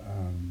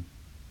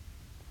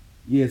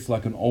yeah, it's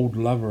like an old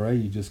lover, eh?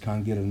 You just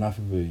can't get enough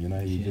of her, you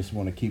know. You just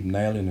want to keep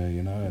nailing her,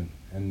 you know.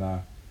 And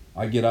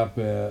I get up,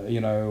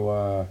 you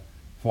know,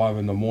 5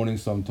 in the morning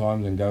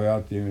sometimes, and go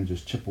out there and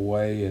just chip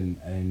away,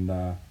 and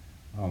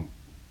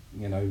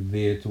you know,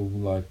 there till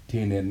like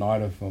 10 at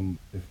night if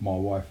my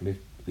wife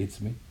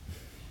lets me.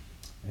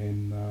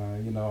 And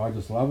you know, I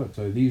just love it.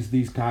 So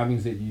these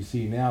carvings that you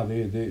see now,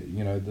 they're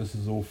you know, this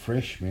is all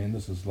fresh, man.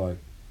 This is like,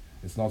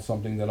 it's not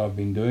something that I've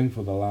been doing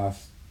for the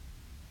last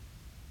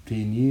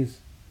 10 years.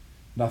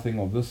 Nothing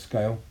of this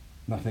scale,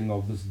 nothing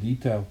of this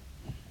detail,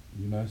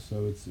 you know.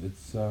 So it's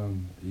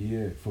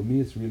yeah, for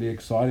me it's really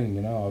exciting,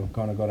 you know. I've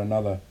kind of got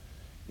another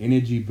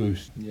energy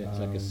boost. Yeah, it's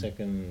like a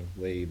second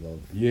wave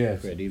of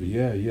creativity.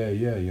 Yeah,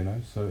 you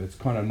know. So it's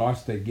kind of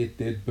nice to get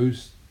that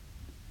boost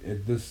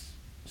at this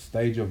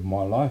stage of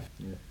my life.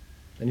 Yeah,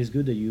 and it's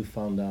good that you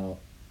found out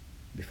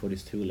before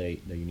it's too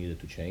late that you needed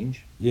to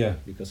change. Yeah.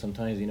 Because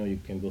sometimes, you know, you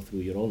can go through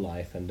your whole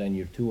life and then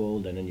you're too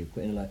old and then you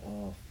quit and like,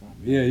 oh fuck.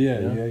 Yeah, you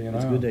know? you know.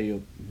 It's good that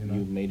you know.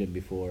 you made it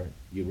before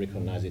you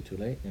recognize it too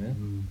late, you know.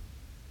 Mm.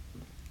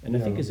 And I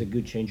think it's a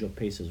good change of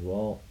pace as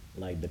well,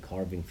 like the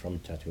carving from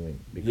tattooing,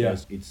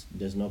 because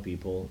there's no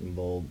people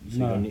involved. So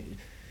you don't need,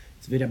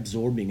 it's very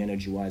absorbing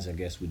energy-wise, I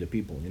guess, with the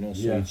people, you know.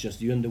 So it's just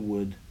you and the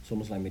wood. It's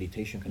almost like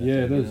meditation kind of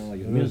thing, it is. you know, like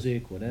your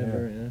music,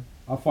 whatever. You know.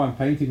 I find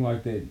painting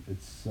like that,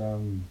 it's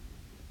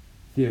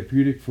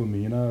therapeutic for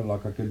me, you know.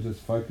 Like I can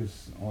just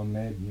focus on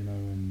that, you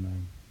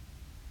know.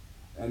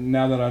 And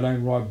now that I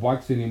don't ride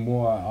bikes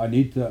anymore, I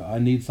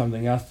need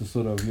something else to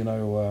sort of, you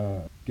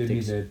know, give me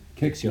that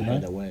kick, your you know.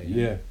 head away.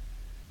 Yeah.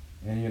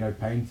 And you know,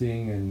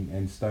 painting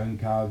and stone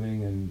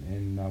carving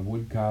and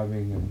wood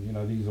carving, and you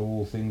know, these are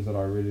all things that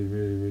I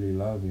really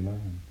love, you know.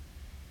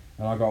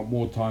 And I got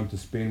more time to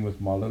spend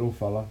with my little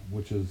fella,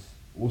 which is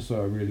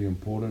also really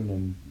important,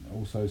 and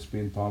also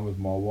spend time with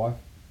my wife,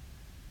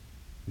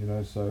 you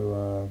know.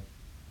 So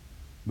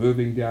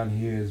moving down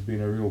here has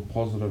been a real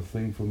positive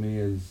thing for me,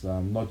 as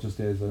not just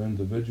as an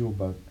individual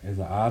but as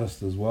an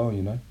artist as well,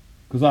 you know.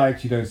 Because I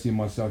actually don't see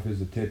myself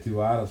as a tattoo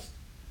artist.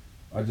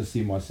 I just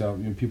see myself,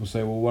 you know, people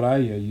say, well, what are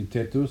you? Are you a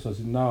tattooist? I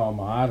said, no, I'm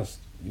an artist.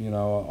 You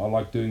know, I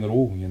like doing it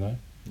all, you know.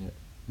 Yeah.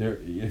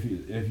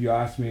 If you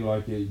ask me,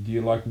 like, do you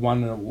like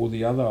one or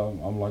the other?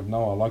 I'm like,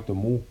 no, I like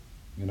them all,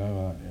 you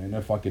know. And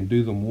if I can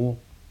do them all,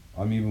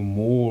 I'm even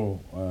more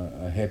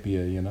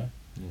happier, you know.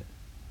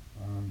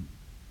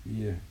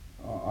 Yeah.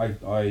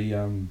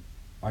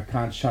 I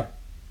can't shut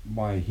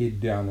my head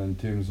down in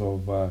terms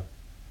of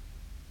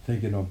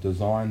thinking of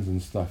designs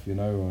and stuff, you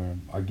know.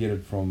 I get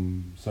it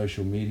from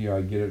social media.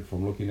 I get it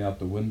from looking out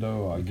the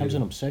window. It becomes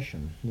an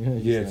obsession.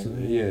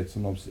 It's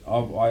an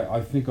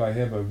I think I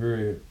have a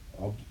very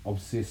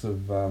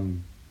obsessive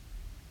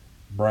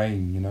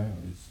brain, you know.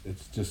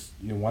 It's just,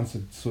 you know, once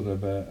it sort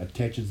of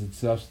attaches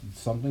itself to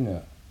something,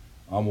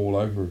 I'm all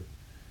over it.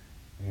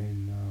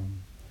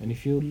 And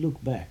if you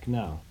look back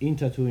now, in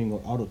tattooing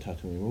or auto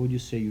tattooing, what would you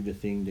say you're the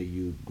thing that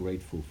you're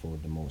grateful for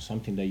the most?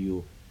 Something that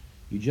you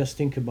just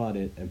think about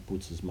it and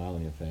puts a smile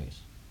on your face.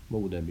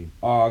 What would that be?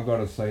 Oh, I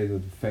gotta say that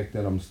the fact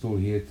that I'm still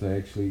here to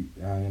actually,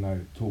 you know,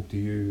 talk to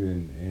you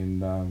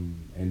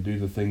and do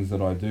the things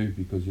that I do,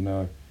 because, you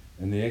know,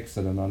 in the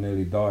accident I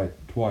nearly died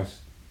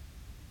twice.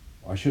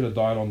 I should have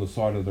died on the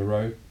side of the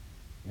road,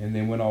 and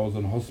then when I was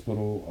in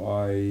hospital,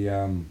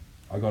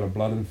 I got a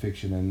blood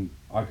infection, and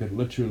I could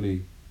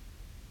literally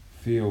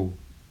feel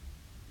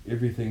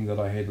everything that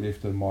I had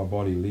left in my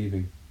body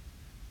leaving.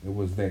 It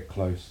was that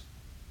close.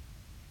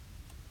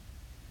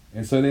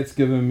 And so that's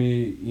given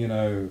me, you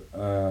know,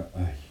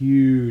 a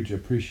huge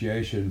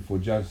appreciation for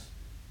just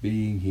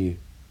being here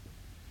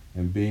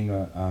and being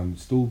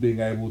still being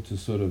able to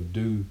sort of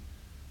do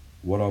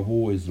what I've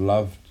always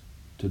loved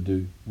to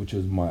do, which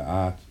is my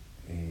art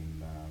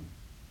and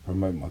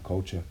promote my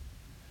culture.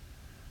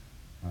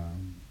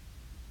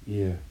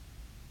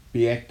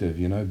 Be active,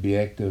 you know, be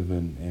active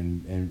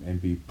and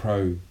be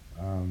pro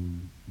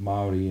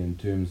Māori in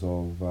terms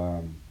of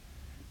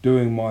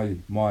doing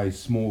my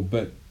small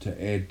bit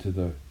to add to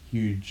the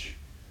huge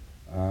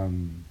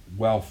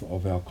wealth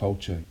of our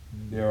culture.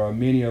 There are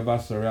many of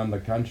us around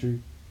the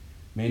country,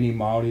 many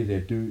Māori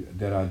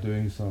that are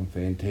doing some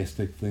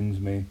fantastic things,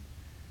 man.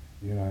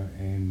 You know,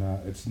 and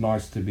it's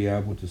nice to be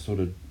able to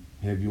sort of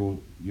have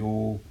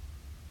your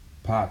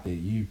part that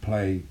you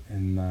play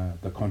in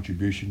the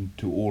contribution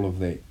to all of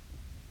that.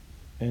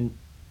 And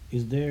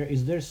is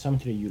there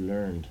something you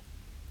learned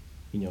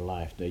in your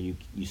life that you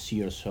see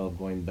yourself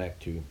going back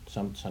to,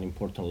 some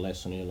important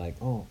lesson, and you're like,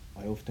 oh,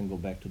 I often go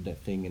back to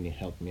that thing and it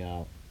helped me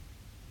out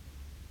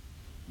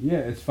Yeah,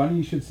 it's funny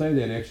you should say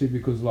that actually,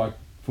 because like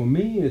for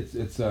me,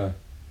 it's a,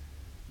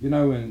 you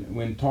know,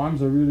 when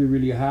times are really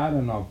really hard,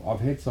 and I've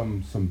had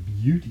some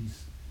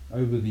beauties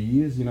over the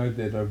years, you know,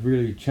 that have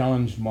really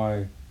challenged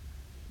my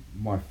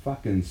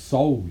fucking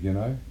soul, you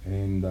know,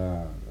 and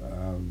the,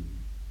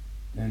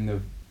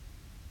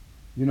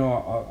 you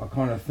know, I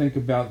kind of think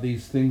about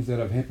these things that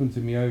have happened to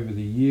me over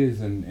the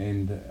years,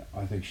 and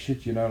I think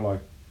shit, you know,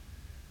 like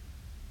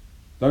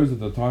those are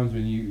the times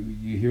when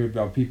you hear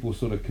about people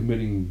sort of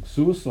committing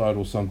suicide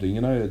or something,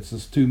 you know, it's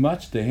just too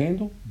much to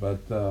handle.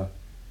 But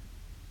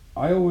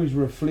I always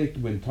reflect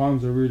when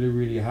times are really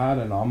really hard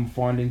and I'm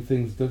finding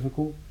things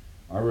difficult.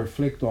 I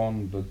reflect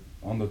on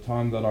the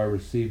time that I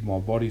received my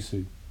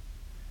bodysuit,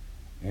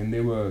 and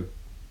there were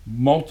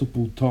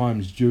multiple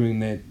times during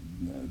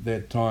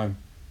that time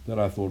that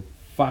I thought,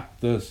 fuck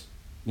this,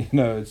 you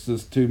know, it's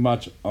just too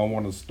much, I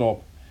want to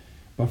stop.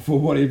 But for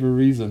whatever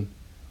reason,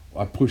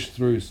 I pushed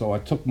through. So I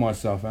took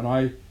myself, and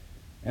I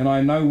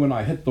know when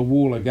I hit the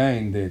wall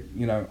again that,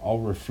 you know, I'll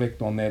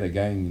reflect on that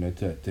again, you know,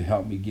 to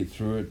help me get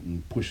through it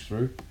and push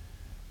through.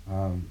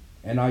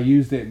 And I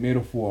use that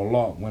metaphor a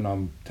lot when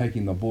I'm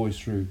taking the boys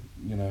through,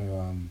 you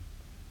know,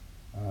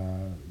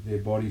 their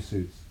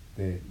bodysuits.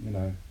 That, you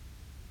know,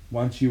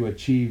 once you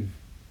achieve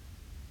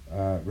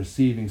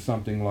receiving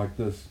something like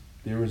this,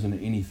 there isn't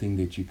anything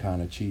that you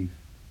can't achieve.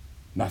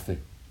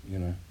 Nothing, you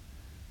know.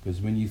 Because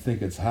when you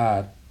think it's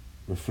hard,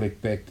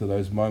 reflect back to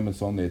those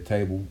moments on their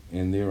table,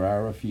 and there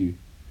are a few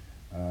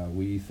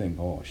where you think,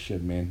 oh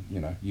shit, man, you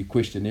know, you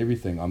question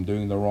everything. I'm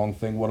doing the wrong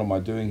thing. What am I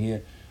doing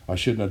here? I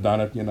shouldn't have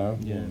done it, you know.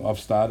 Yeah. I've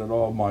started,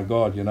 oh my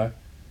God, you know.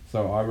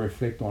 So I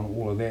reflect on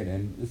all of that,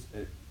 and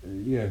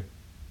yeah,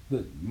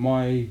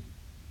 my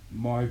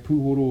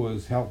puhoro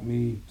has helped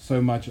me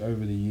so much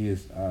over the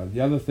years.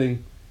 The other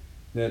thing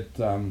that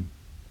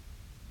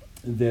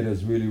that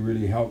has really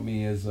really helped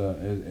me as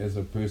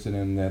a person,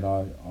 and that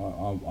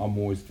I'm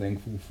always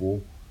thankful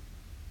for,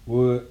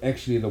 were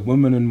actually the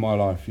women in my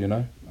life, you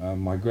know.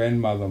 My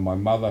grandmother, my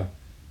mother,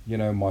 you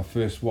know, my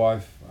first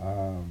wife,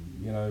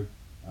 you know,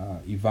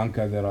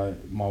 Ivanka,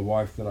 my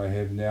wife that I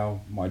have now,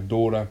 my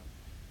daughter,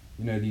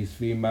 you know, these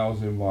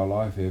females in my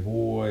life have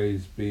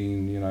always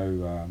been, you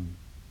know,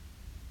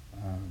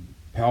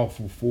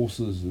 powerful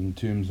forces in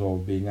terms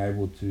of being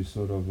able to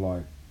sort of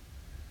like,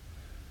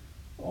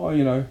 oh,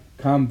 you know,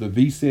 calm the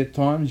beast at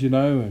times, you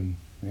know,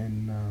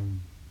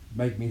 and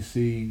make me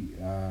see,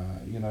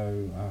 you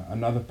know,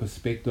 another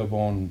perspective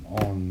on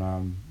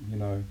you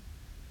know,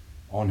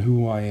 on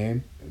who I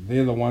am.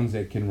 They're the ones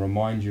that can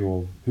remind you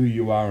of who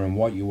you are and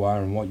what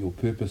your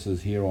purpose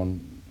is here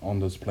on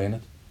this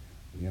planet,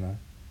 you know.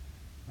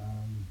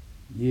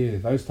 Yeah,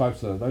 those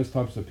types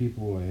of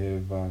people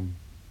have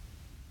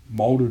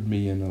molded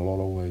me in a lot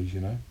of ways, you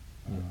know.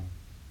 Yeah.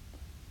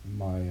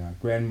 My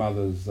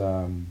grandmother's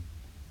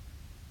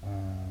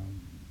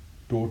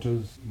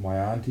daughters, my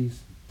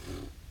aunties,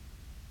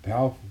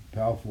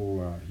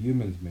 powerful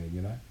humans, man,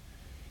 you know.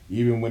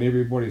 Even when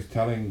everybody's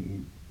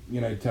telling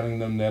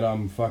them that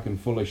I'm fucking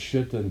full of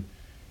shit and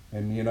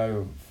you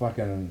know,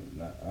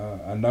 fucking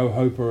a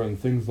no-hoper and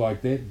things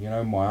like that, you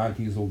know, my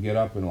aunties will get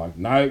up and like,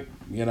 no,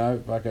 you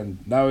know, fucking,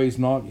 no he's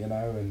not, you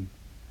know, and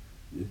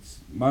it's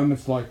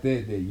moments like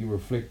that that you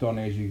reflect on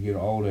as you get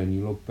older, and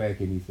you look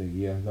back and you think,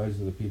 yeah, those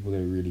are the people that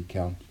really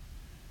count,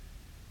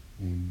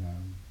 and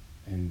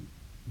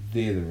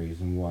they're the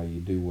reason why you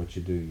do what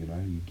you do, you know.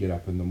 You get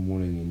up in the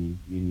morning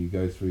and you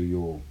go through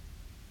your,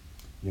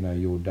 you know,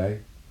 your day.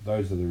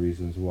 Those are the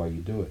reasons why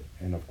you do it.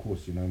 And of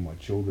course, you know, my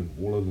children,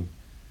 all of them,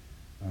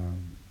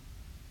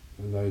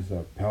 those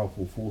are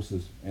powerful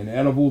forces. And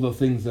out of all the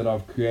things that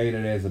I've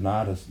created as an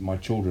artist, my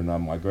children are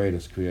my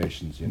greatest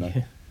creations, you know.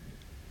 Yeah.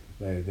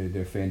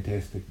 They're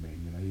fantastic, man,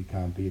 you know, you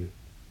can't beat it.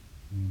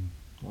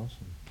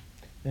 Awesome.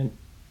 And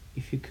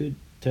if you could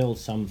tell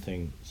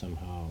something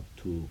somehow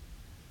to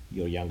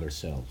your younger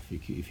self,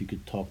 if you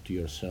could talk to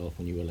yourself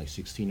when you were like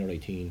 16 or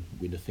 18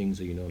 with the things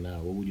that you know now,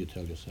 what would you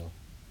tell yourself?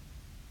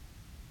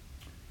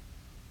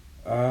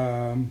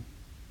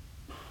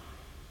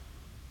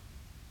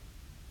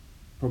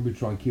 Probably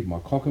try and keep my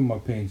cock in my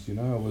pants, you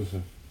know. I was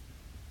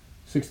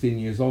 16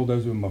 years old,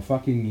 those were my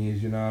fucking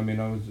years, you know. I mean,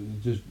 I was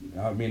just,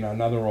 I mean,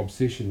 another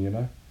obsession, you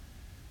know.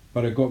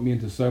 But it got me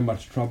into so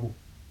much trouble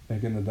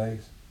back in the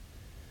days.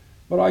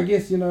 But I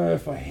guess, you know,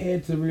 if I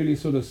had to really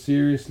sort of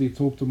seriously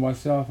talk to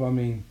myself, I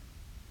mean,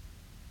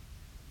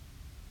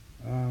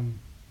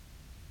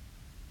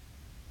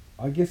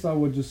 I guess I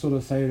would just sort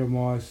of say to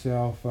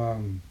myself,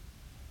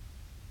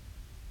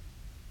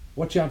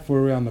 watch out for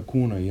around the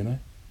corner, you know.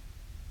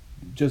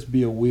 Just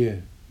be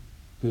aware,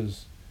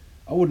 because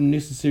I wouldn't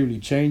necessarily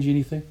change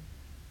anything,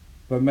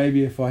 but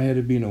maybe if I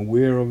had been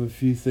aware of a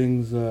few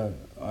things,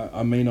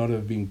 I may not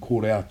have been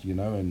caught out, you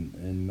know,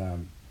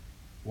 and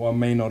or I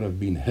may not have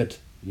been hit,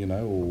 you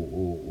know,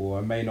 or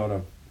I may not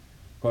have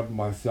gotten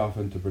myself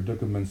into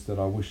predicaments that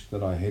I wish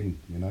that I hadn't,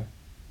 you know.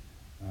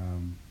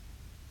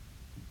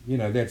 You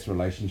know, that's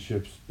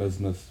relationships,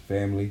 business,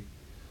 family,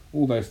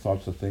 all those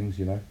types of things,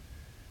 you know.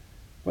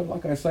 But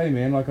like I say,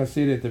 man, like I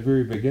said at the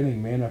very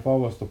beginning, man, if I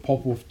was to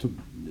pop off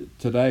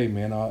today,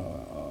 man,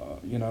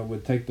 you know,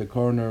 would take the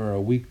coroner a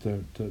week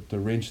to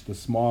wrench the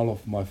smile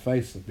off my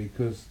face,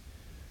 because,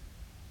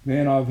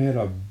 man, I've had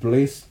a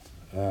blessed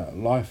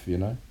life, you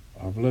know.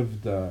 I've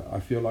lived, I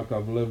feel like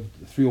I've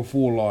lived 3 or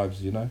 4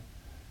 lives, you know.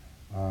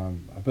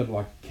 A bit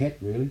like a cat,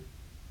 really.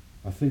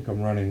 I think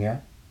I'm running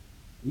out.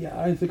 Yeah,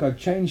 I don't think I've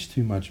changed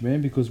too much,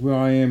 man, because where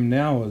I am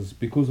now is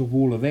because of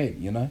all of that,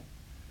 you know.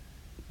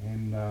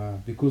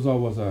 And because I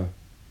was a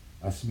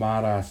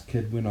smart-ass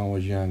kid when I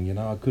was young, you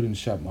know, I couldn't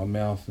shut my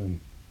mouth, and,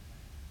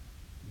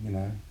 you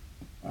know,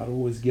 I'd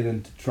always get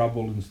into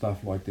trouble and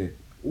stuff like that.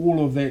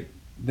 All of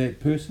that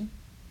person,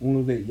 all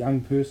of that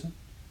young person,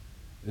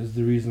 is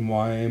the reason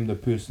why I am the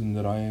person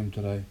that I am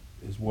today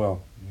as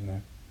well, you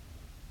know.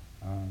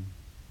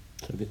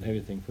 So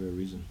everything for a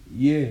reason.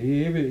 Yeah,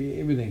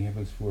 everything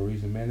happens for a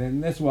reason, man.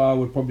 And that's why I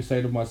would probably say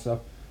to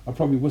myself, I'd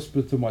probably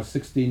whisper to my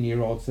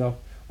 16-year-old self,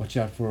 watch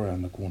out for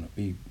around the corner,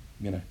 be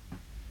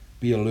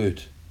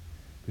alert.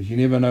 Because you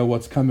never know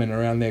what's coming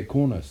around that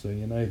corner. So,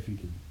 you know, if you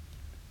can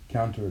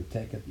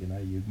counter-attack it, you know,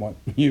 you might...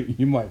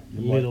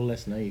 A little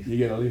less naive. You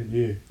get a little,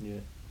 yeah.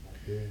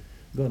 Yeah.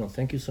 Gordon,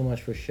 thank you so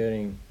much for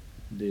sharing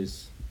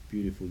this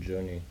beautiful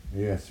journey.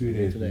 Yeah, sweet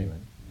as, today,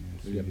 man.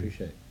 Yeah, Really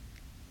appreciate it.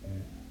 Yeah.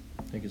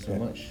 Thank you so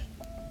much.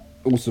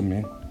 Awesome,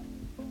 man.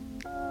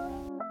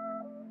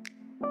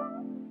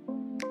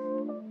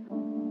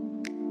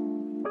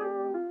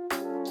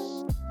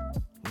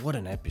 What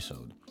an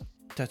episode.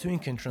 Tattooing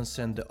can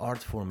transcend the art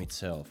form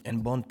itself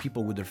and bond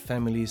people with their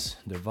families,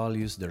 their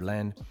values, their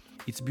land.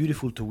 It's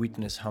beautiful to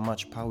witness how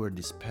much power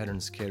these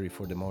patterns carry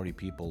for the Maori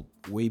people,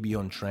 way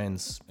beyond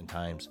trends and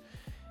times.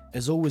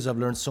 As always, I've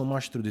learned so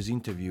much through this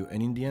interview,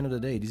 and in the end of the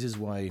day, this is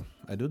why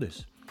I do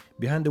this.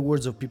 Behind the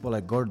words of people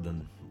like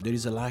Gordon, there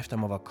is a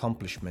lifetime of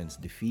accomplishments,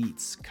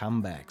 defeats,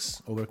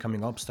 comebacks,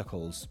 overcoming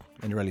obstacles,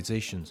 and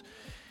realizations.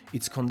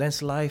 It's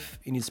condensed life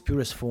in its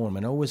purest form,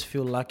 and I always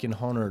feel lucky and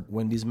honored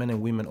when these men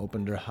and women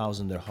open their house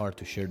and their heart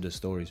to share their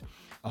stories.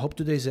 I hope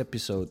today's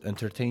episode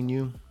entertained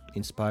you,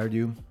 inspired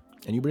you,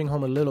 and you bring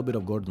home a little bit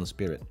of Gordon's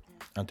spirit.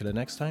 Until the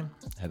next time,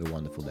 have a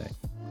wonderful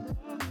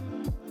day.